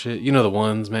tattoos and shit. You know the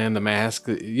ones, man. The mask.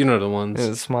 You know the ones. Yeah,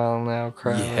 the smile now,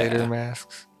 cry later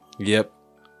masks. Yep.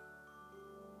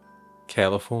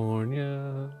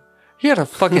 California. He had a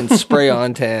fucking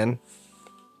spray-on tan.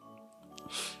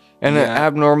 And an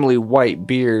abnormally white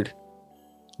beard.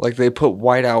 Like they put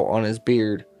white out on his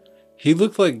beard. He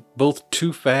looked like both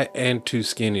too fat and too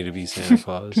skinny to be Santa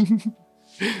Claus. You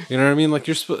know what I mean? Like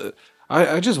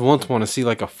I just once want to see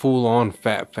like a full on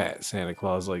fat Santa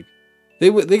Claus. Like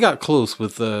they got close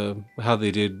with how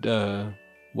they did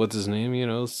what's his name? You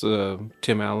know, it's,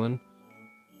 Tim Allen.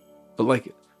 But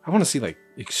like I want to see like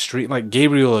extreme, like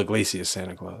Gabriel Iglesias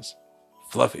Santa Claus,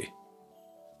 Fluffy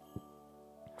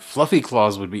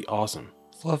Claus would be awesome.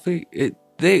 Fluffy.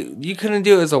 You couldn't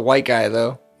do it as a white guy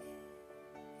though.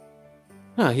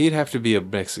 No, he'd have to be a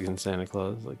Mexican Santa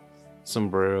Claus, like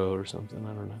sombrero or something.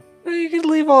 I don't know. You could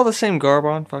leave all the same garb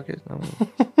on. Fuck it. I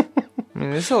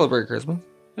mean, they celebrate Christmas.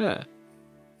 Yeah.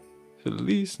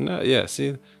 Feliz not. Yeah.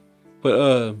 See,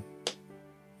 but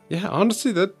yeah.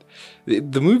 Honestly,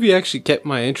 the movie actually kept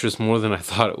my interest more than I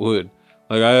thought it would.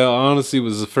 Like I honestly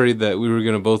was afraid that we were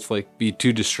gonna both like be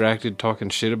too distracted talking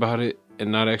shit about it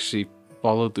and not actually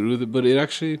follow through with it. But it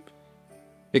actually,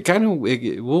 it kind of.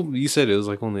 Well, you said it was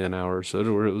like only an hour or so,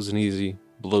 where it was an easy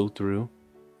blow through,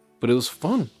 but it was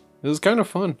fun. It was kind of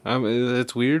fun.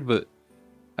 It's weird, but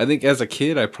I think as a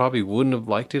kid, I probably wouldn't have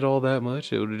liked it all that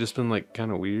much. It would have just been like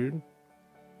kind of weird.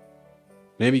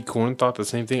 Maybe Korn thought the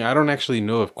same thing. I don't actually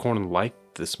know if Korn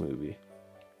liked this movie.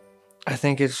 I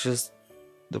think it's just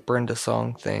the Brenda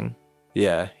song thing.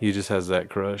 Yeah, he just has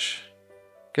that crush.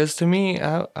 Because to me,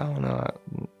 I don't know,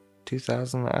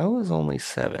 2000, I was only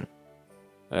 7.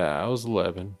 Yeah, I was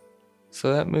 11.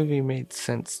 So that movie made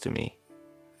sense to me.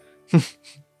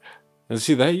 And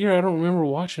see, that year I don't remember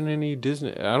watching any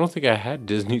Disney. I don't think I had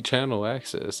Disney Channel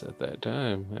access at that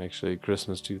time. Actually,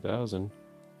 Christmas 2000.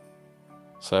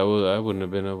 So I wouldn't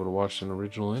have been able to watch an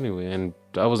original anyway. And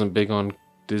I wasn't big on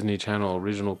Disney Channel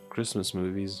original Christmas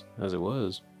movies as it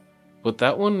was. But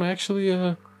that one actually,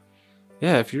 yeah,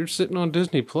 if you're sitting on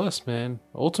Disney Plus, man,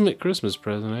 ultimate Christmas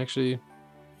present. Actually,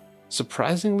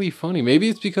 surprisingly funny. Maybe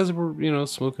it's because we're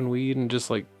smoking weed and just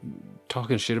like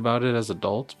talking shit about it as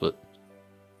adults, but.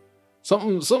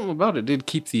 Something about it did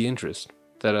keep the interest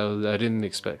that I didn't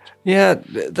expect. Yeah,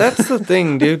 that's the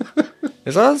thing, dude.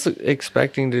 Is I was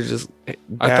expecting to just.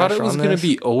 I thought it was going to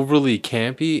be overly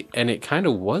campy, and it kind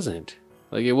of wasn't.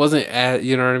 Like it wasn't,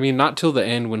 you know what I mean? Not till the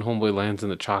end when Homeboy lands in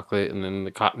the chocolate and then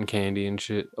the cotton candy and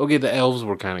shit. Okay, the elves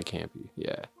were kind of campy,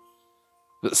 yeah.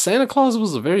 But Santa Claus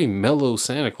was a very mellow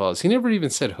Santa Claus. He never even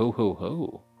said ho ho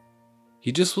ho.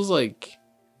 He just was like,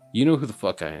 you know who the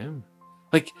fuck I am.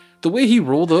 Like, the way he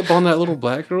rolled up on that little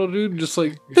black girl, dude, just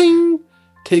like, ding,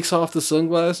 takes off the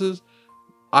sunglasses,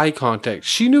 eye contact.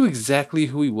 She knew exactly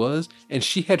who he was, and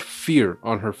she had fear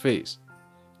on her face.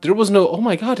 There was no, oh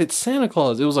my god, it's Santa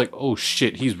Claus. It was like, oh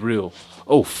shit, he's real.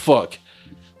 Oh fuck.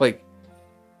 Like,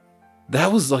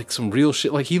 that was like some real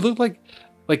shit. Like, he looked like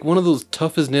one of those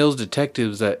tough as nails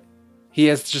detectives that he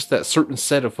has just that certain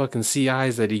set of fucking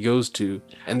CIs that he goes to,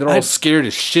 and they're all scared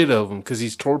as shit of him because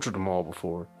he's tortured them all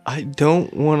before. I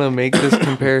don't want to make this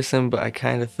comparison, but I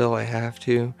kind of feel I have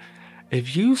to.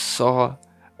 If you saw,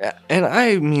 and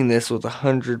I mean this with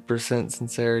 100%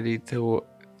 sincerity to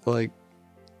like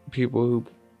people who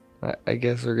I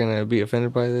guess are gonna be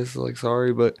offended by this, like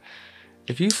sorry, but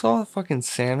if you saw fucking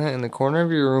Santa in the corner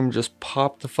of your room just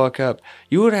pop the fuck up,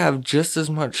 you would have just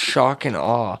as much shock and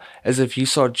awe as if you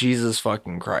saw Jesus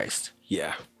fucking Christ.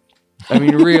 Yeah. I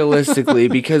mean, realistically,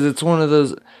 because it's one of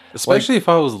those... Especially if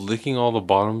I was licking all the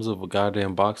bottoms of a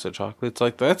goddamn box of chocolates.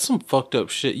 Like, that's some fucked up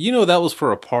shit. You know that was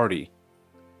for a party.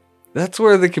 That's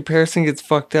where the comparison gets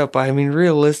fucked up. I mean,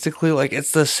 realistically, like,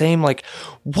 it's the same, like,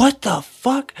 what the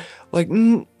fuck? Like,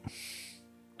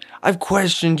 I've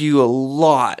questioned you a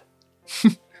lot.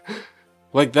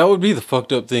 Like, that would be the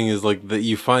fucked up thing, is like that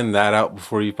you find that out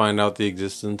before you find out the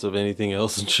existence of anything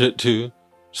else and shit too.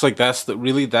 Just like that's the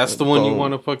one you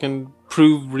want to fucking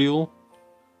prove real.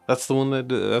 That's the one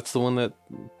that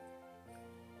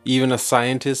even a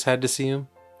scientist had to see him.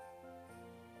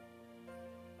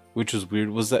 Which was weird.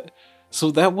 Was that so?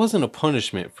 That wasn't a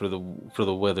punishment for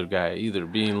the weather guy either.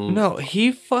 No,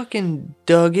 he fucking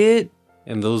dug it.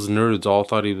 And those nerds all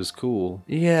thought he was cool.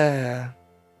 Yeah.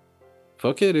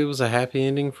 Fuck it, it was a happy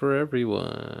ending for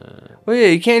everyone. Well, yeah,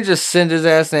 you can't just send his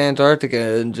ass to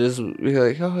Antarctica and just be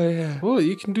like, oh, yeah. Well,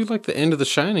 you can do like the end of The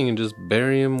Shining and just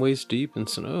bury him waist deep in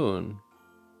snow and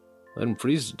let him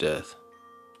freeze to death.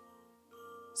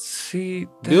 See,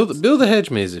 build a hedge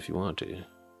maze if you want to.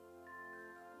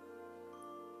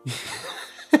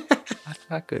 That's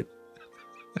not good.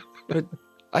 But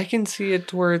I can see it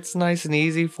to where it's nice and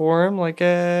easy for him, like,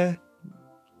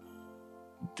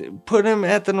 put him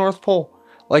at the North Pole.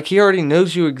 Like, he already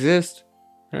knows you exist.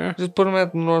 Yeah. Just put him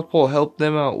at the North Pole. Help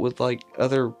them out with, like,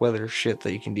 other weather shit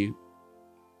that you can do.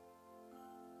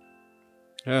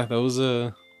 Yeah, that was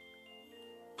But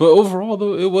overall,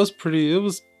 though,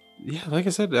 yeah, like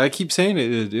I said, I keep saying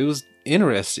it was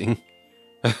interesting.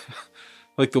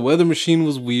 Like, the weather machine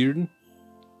was weird.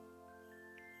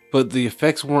 but the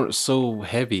effects weren't so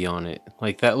heavy on it.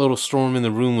 Like that little storm in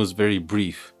the room was very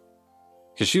brief.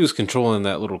 Because she was controlling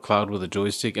that little cloud with a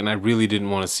joystick, and I really didn't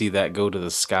want to see that go to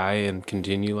the sky and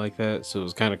continue like that. So it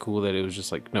was kind of cool that it was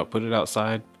just like, no, put it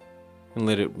outside and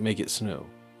let it make it snow.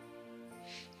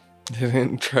 They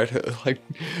didn't try to, like,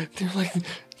 they're like,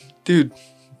 dude,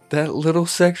 that little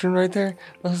section right there,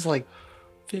 that was like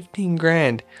 15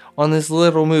 grand on this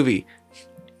little movie.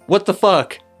 What the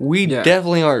fuck? We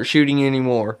definitely aren't shooting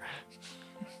anymore.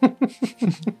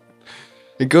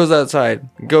 It goes outside.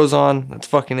 It goes on. That's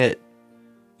fucking it.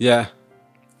 Yeah.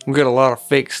 We got a lot of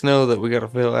fake snow that we gotta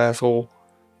fill, asshole.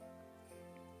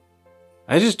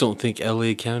 I just don't think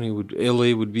LA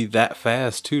would be that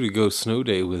fast too to go snow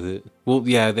day with it. Well,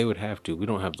 yeah, they would have to. We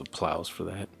don't have the plows for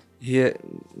that. Yeah,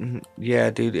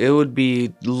 dude. It would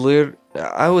be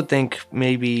I would think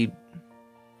maybe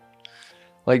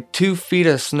like 2 feet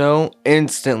of snow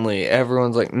instantly.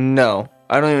 Everyone's like, no,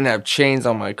 I don't even have chains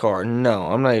on my car. No,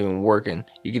 I'm not even working.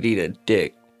 You could eat a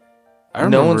dick.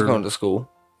 No one's going to school.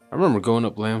 I remember going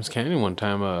up Lambs Canyon one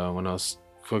time when I was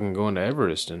fucking going to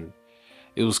Everest, and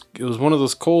it was one of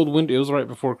those cold wind. It was right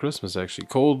before Christmas, actually,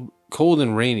 cold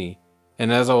and rainy.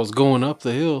 And as I was going up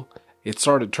the hill, it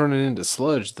started turning into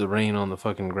sludge. The rain on the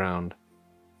fucking ground.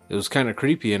 It was kind of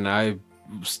creepy, and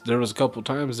there was a couple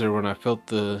times there when I felt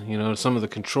some of the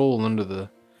control under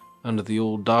the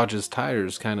old Dodge's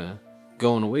tires kind of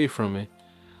going away from me.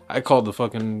 I called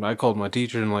my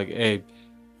teacher and like, hey.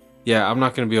 Yeah, I'm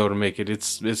not going to be able to make it.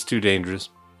 It's too dangerous.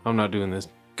 I'm not doing this.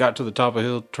 Got to the top of the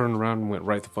hill, turned around, and went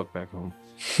right the fuck back home.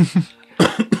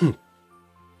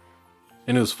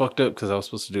 And it was fucked up because I was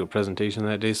supposed to do a presentation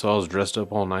that day, so I was dressed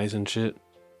up all nice and shit.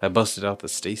 I busted out the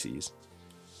Stacy's.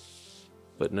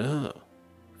 But no.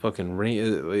 Fucking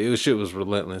rain. Shit was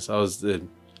relentless. No.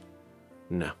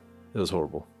 It was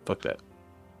horrible. Fuck that.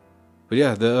 But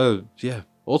yeah,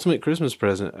 ultimate Christmas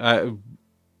present.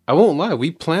 I won't lie,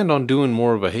 we planned on doing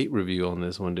more of a hate review on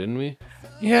this one, didn't we?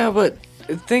 Yeah, but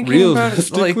thinking about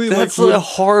it, like, that's a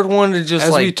hard one to just,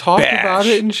 as like, we talked bash. about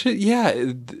it and shit,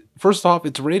 yeah. First off,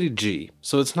 it's rated G,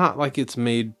 so it's not like it's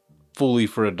made fully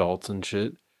for adults and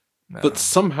shit. No. But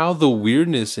somehow the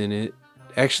weirdness in it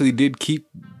actually did keep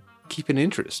an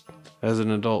interest as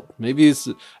an adult. Maybe it's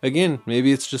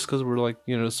just because we're, like,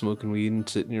 smoking weed and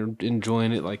sitting here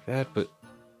enjoying it like that, but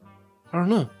I don't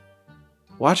know.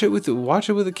 Watch it with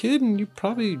a kid, and you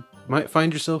probably might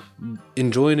find yourself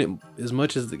enjoying it as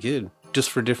much as the kid,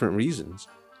 just for different reasons.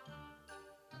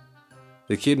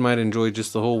 The kid might enjoy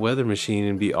just the whole weather machine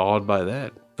and be awed by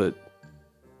that, but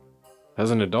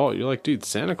as an adult, you're like, dude,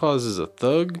 Santa Claus is a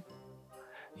thug.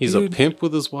 He's a pimp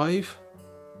with his wife.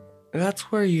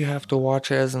 That's where you have to watch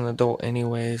it as an adult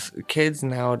anyways. Kids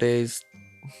nowadays,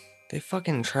 they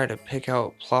fucking try to pick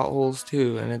out plot holes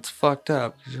too, and it's fucked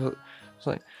up. It's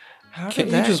like,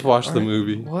 can't you just watch the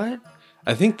movie? What?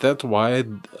 I think that's why,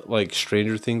 like,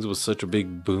 Stranger Things was such a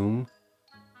big boom.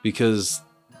 Because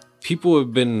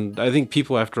I think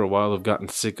people after a while have gotten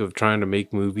sick of trying to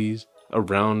make movies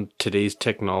around today's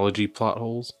technology plot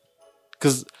holes.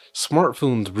 Because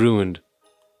smartphones ruined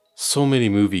so many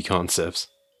movie concepts.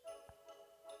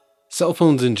 Cell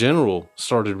phones in general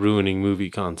started ruining movie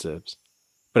concepts.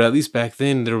 But at least back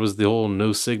then, there was the whole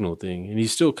no signal thing. And you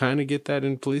still kind of get that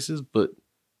in places, but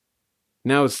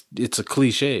now it's a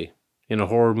cliche in a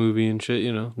horror movie and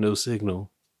shit, no signal.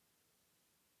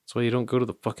 That's why you don't go to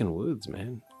the fucking woods,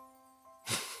 man.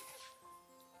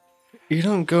 You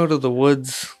don't go to the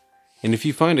woods. And if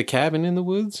you find a cabin in the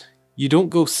woods, you don't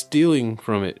go stealing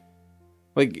from it.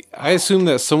 Like, I assume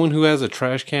that someone who has a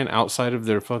trash can outside of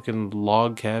their fucking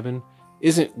log cabin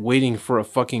isn't waiting for a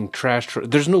fucking trash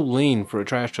truck. There's no lane for a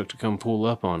trash truck to come pull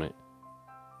up on it.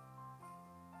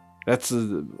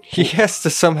 He has to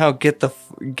somehow get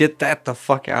that the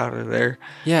fuck out of there.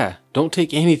 Yeah, don't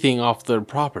take anything off their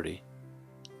property.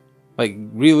 Like,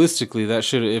 realistically,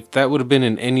 if that would have been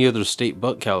in any other state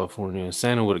but California,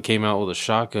 Santa would have came out with a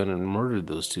shotgun and murdered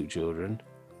those 2 children.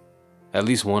 At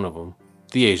least one of them.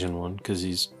 The Asian one, because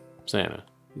he's Santa.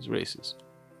 He's racist.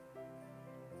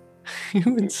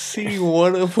 You would see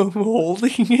one of them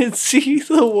holding it, see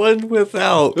the one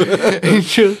without. And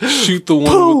just shoot the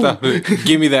one boom! Without it.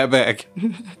 Give me that back.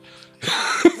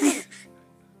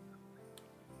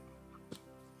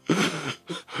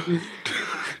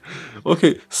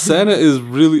 Okay, Santa is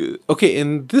really... Okay,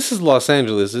 and this is Los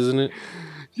Angeles, isn't it?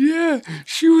 Yeah,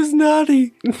 she was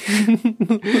naughty.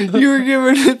 You were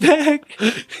giving it back.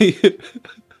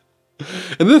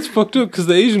 And that's fucked up because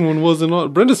the Asian one wasn't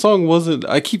on. Brenda Song wasn't.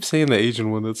 I keep saying the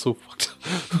Asian one. That's so fucked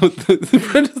up. the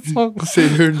Brenda Song. Say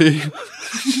her name.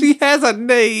 She has a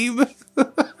name.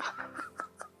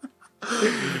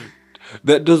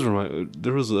 That does remind.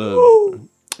 There was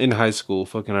in high school.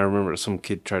 Fucking, I remember some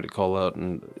kid tried to call out,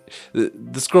 and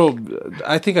this girl.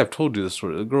 I think I've told you this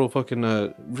story. The girl,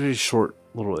 fucking, very short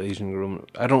little Asian girl.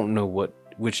 I don't know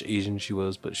which Asian she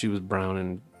was, but she was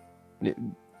brown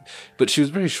but she was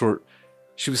very short.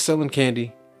 She was selling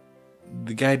candy.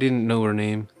 The guy didn't know her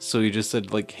name, so he just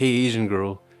said like, "Hey, Asian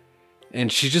girl,"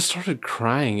 and she just started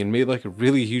crying and made like a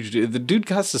really huge. The dude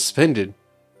got suspended.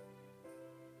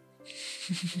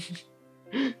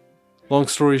 Long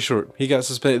story short, he got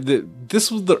suspended. This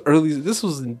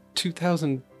was in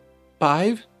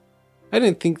 2005. I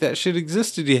didn't think that shit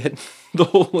existed yet. The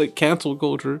whole like cancel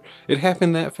culture. It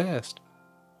happened that fast.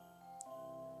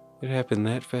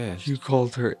 You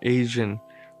called her Asian.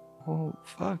 Oh,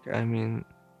 fuck. I mean...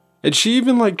 And she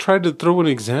even like tried to throw an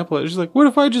example at it. She's like, what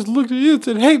if I just looked at you and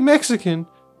said, "Hey, Mexican"?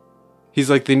 He's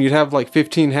like, then you'd have like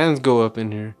 15 hands go up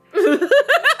in here.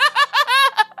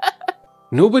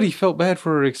 Nobody felt bad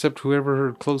for her except whoever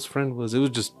her close friend was. It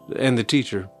was just, and the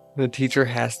teacher. The teacher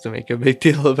has to make a big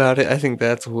deal about it. I think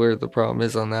that's where the problem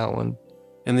is on that one.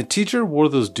 And the teacher wore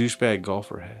those douchebag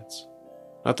golfer hats.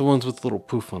 Not the ones with the little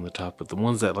poof on the top, but the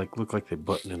ones that like look like they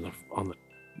button on the,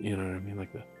 you know what I mean?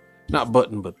 Like not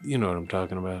button, but you know what I'm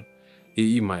talking about.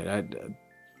 You might.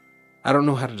 I don't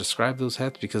know how to describe those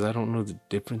hats because I don't know the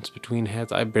difference between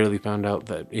hats. I barely found out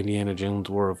that Indiana Jones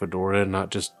wore a fedora and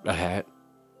not just a hat.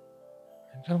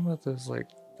 I'm talking about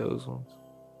those ones.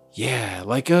 Yeah,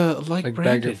 like Brandon.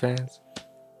 Bagger fans.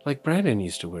 Like Brandon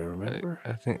used to wear, remember?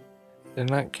 I think they're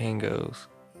not Kangos.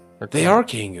 They are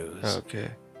Kangos.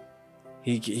 Okay.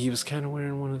 He was kind of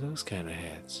wearing one of those kind of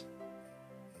hats.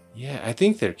 Yeah, I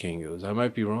think they're Kangos. I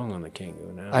might be wrong on the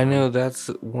Kango now. I know that's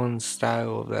one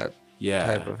style of that yeah.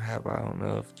 type of hat. I don't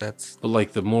know if that's... But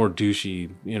like the more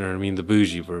douchey, you know what I mean? The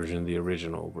bougie version, the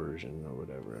original version or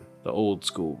whatever. The old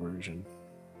school version.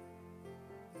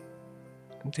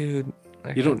 Dude.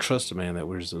 You don't trust a man that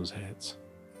wears those hats.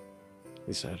 At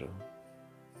least I don't.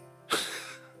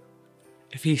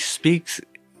 If he speaks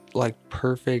like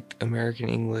perfect American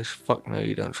English, fuck no,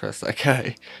 you don't trust that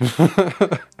guy.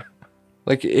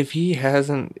 Like if he has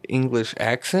an English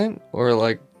accent or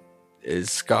like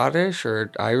is Scottish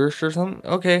or Irish or something,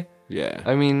 okay. Yeah.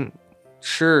 I mean,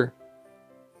 sure.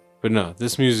 But no,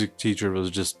 this music teacher was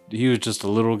just a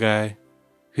little guy.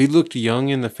 He looked young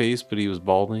in the face, but he was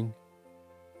balding.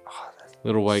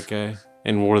 Little white guy,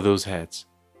 and wore those hats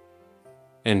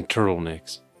and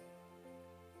turtlenecks,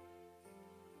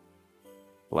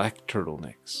 black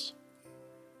turtlenecks.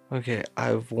 Okay,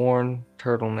 I've worn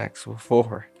turtlenecks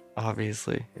before,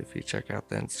 obviously, if you check out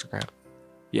the Instagram.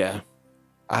 Yeah.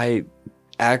 I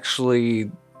actually,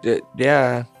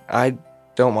 I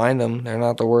don't mind them. They're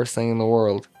not the worst thing in the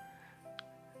world.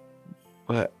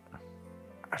 But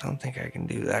I don't think I can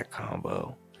do that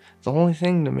combo. The only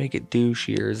thing to make it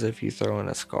douchier is if you throw in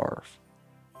a scarf.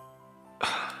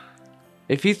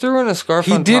 If he threw in a scarf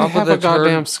he on did top have of the a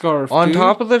goddamn scarf on dude.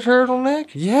 top of the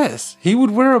turtleneck? Yes, he would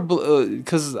wear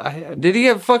because did he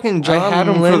have fucking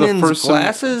John Lennon's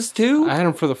glasses too? I had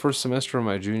him for the first semester of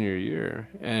my junior year,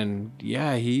 and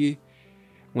yeah,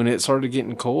 when it started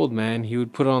getting cold, man, he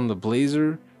would put on the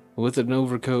blazer with an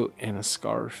overcoat and a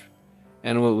scarf.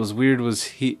 And what was weird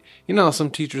was some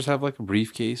teachers have like a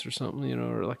briefcase or something, you know,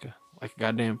 or like a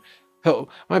goddamn, hell,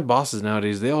 my bosses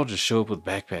nowadays, they all just show up with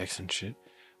backpacks and shit.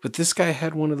 But this guy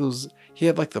had one of those, he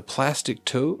had like the plastic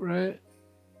tote, right?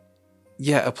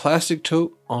 Yeah, a plastic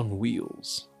tote on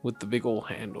wheels with the big old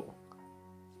handle.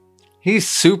 He's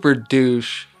super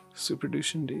douche. Super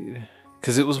douche indeed.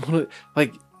 Because it was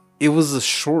it was a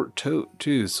short tote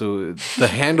too, so the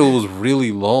handle was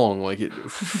really long, like it...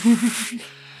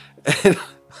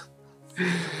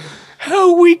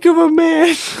 How weak of a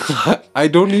man. I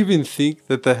don't even think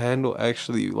that the handle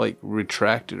actually like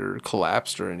retracted or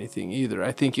collapsed or anything either.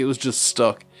 I think it was just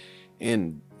stuck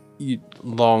in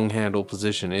long handle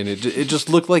position, and it just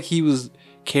looked like he was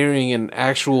carrying an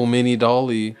actual mini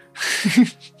dolly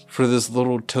for this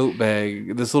little tote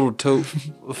bag, this little tote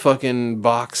fucking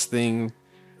box thing.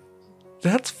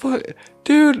 That's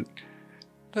dude.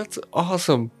 That's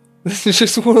awesome. This is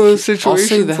just one of those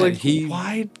situations. I'll say that like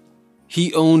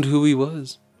he owned who he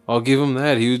was. I'll give him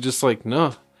that. He was just like,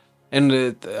 nah. And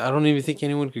I don't even think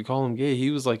anyone could call him gay.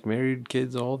 He was like married,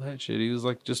 kids, all that shit. He was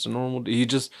like just a normal. He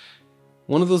just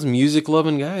one of those music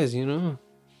loving guys, you know.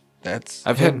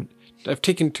 I've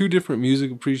taken 2 different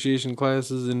music appreciation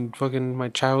classes in fucking my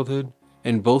childhood,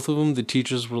 and both of them the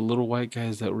teachers were little white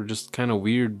guys that were just kind of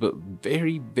weird, but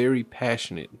very, very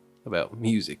passionate about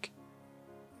music.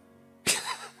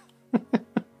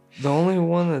 The only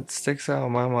one that sticks out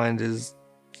in my mind is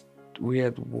we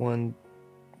had one,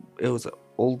 it was an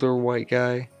older white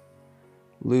guy,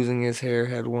 losing his hair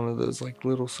had one of those like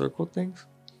little circle things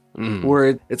Mm.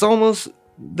 where it's almost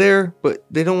there, but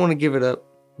they don't want to give it up.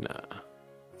 Nah.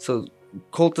 So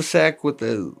cul-de-sac with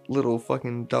a little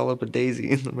fucking dollop of daisy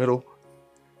in the middle.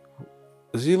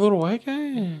 Is he a little white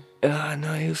guy?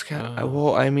 No, he was kind of. Oh.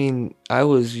 Well, I mean, I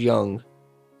was young.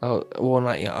 Well,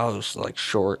 not young. I was like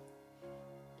short.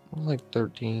 I was like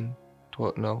 13,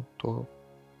 12. No, 12.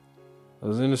 I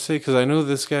was gonna say, because I know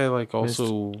this guy like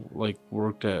also like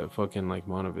worked at fucking like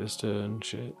Monta Vista and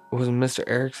shit. Was it Mr.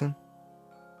 Erickson?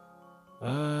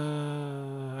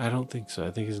 I don't think so. I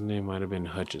think his name might have been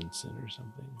Hutchinson or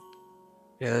something.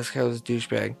 Yeah, this guy was a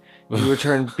douchebag. He would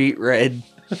turn beet red.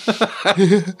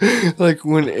 Like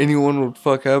when anyone would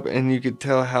fuck up, and you could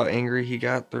tell how angry he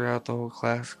got throughout the whole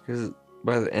class. Because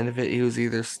by the end of it, he was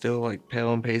either still like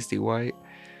pale and pasty white,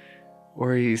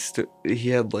 or he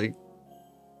had like,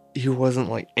 he wasn't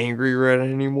like angry red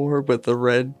anymore, but the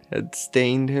red had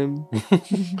stained him.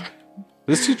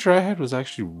 This teacher I had was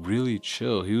actually really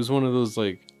chill. He was one of those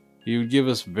like, he would give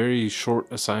us very short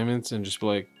assignments and just be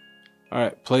like, all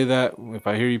right, play that. If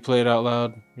I hear you play it out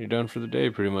loud, you're done for the day,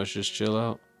 pretty much. Just chill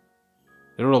out.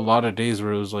 There were a lot of days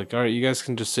where it was like, all right, you guys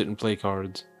can just sit and play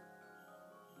cards.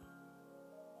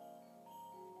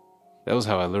 That was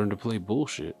how I learned to play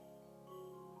bullshit.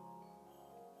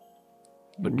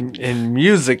 But in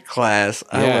music class,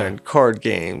 I Yeah. learned card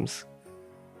games.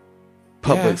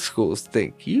 Public Yeah. schools,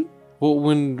 thank you. Well,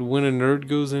 when a nerd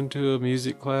goes into a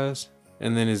music class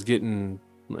and then is getting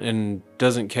and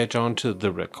doesn't catch on to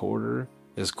the recorder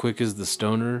as quick as the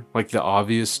stoner, like the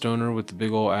obvious stoner with the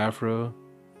big old afro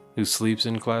who sleeps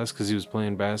in class because he was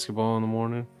playing basketball in the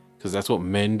morning, because that's what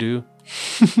men do.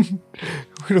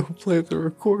 We don't play the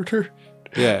recorder.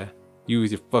 Yeah, you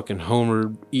with your fucking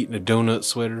Homer eating a donut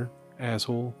sweater,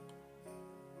 asshole.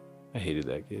 I hated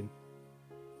that kid.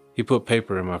 He put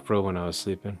paper in my fro when I was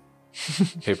sleeping.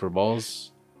 Paper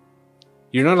balls.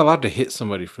 You're not allowed to hit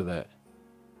somebody for that.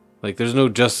 Like, there's no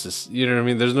justice. You know what I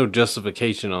mean? There's no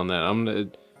justification on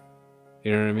that.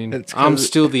 You know what I mean? It's 'cause I'm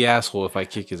still the asshole if I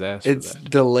kick his ass for It's that.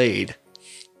 delayed.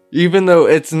 Even though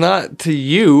it's not to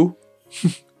you.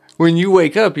 When you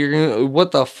wake up, you're gonna,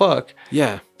 what the fuck?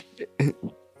 Yeah.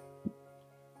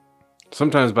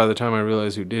 Sometimes by the time I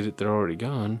realize who did it, they're already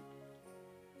gone.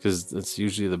 Because that's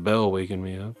usually the bell waking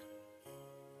me up.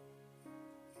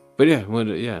 But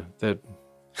yeah, that.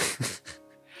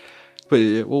 But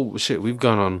yeah, well, shit, we've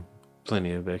gone on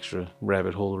plenty of extra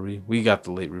rabbit holery. We got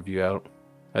the late review out.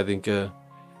 I think, like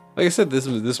I said,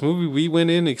 this movie, we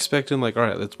went in expecting like, all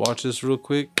right, let's watch this real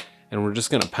quick, and we're just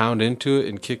gonna pound into it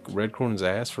and kick Redcorn's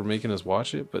ass for making us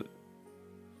watch it. But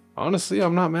honestly,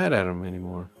 I'm not mad at him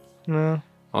anymore. No.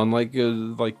 On like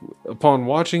upon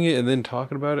watching it and then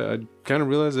talking about it, I kind of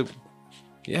realized that,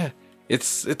 yeah,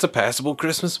 it's a passable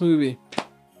Christmas movie.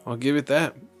 I'll give it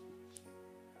that.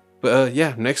 But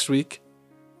yeah, next week.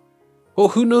 Well,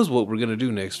 who knows what we're gonna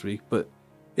do next week? But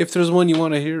if there's one you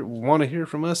want to hear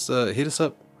from us, hit us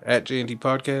up at JNT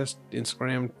Podcast,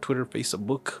 Instagram, Twitter,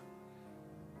 Facebook,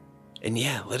 and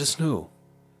yeah, let us know.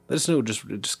 Let us know.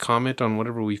 Just comment on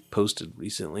whatever we've posted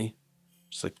recently.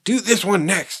 Just like, do this one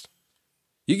next.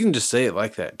 You can just say it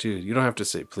like that too. You don't have to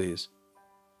say please.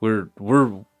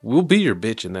 We'll be your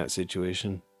bitch in that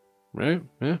situation, right?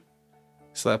 Yeah.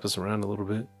 Slap us around a little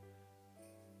bit.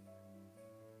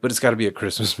 But it's got to be a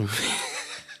Christmas movie.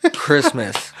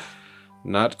 Christmas.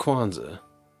 Not Kwanzaa.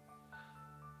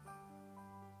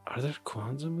 Are there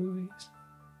Kwanzaa movies?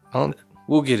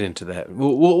 We'll get into that.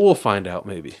 We'll find out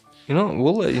maybe.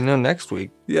 We'll let you know next week.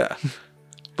 Yeah.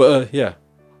 But yeah.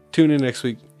 Tune in next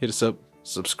week. Hit us up.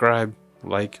 Subscribe.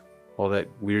 Like. All that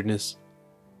weirdness.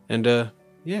 And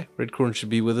yeah, Redcorn should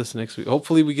be with us next week.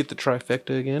 Hopefully we get the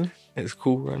trifecta again. It's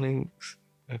Cool Runnings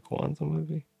a Kwanzaa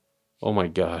movie. Oh my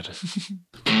god.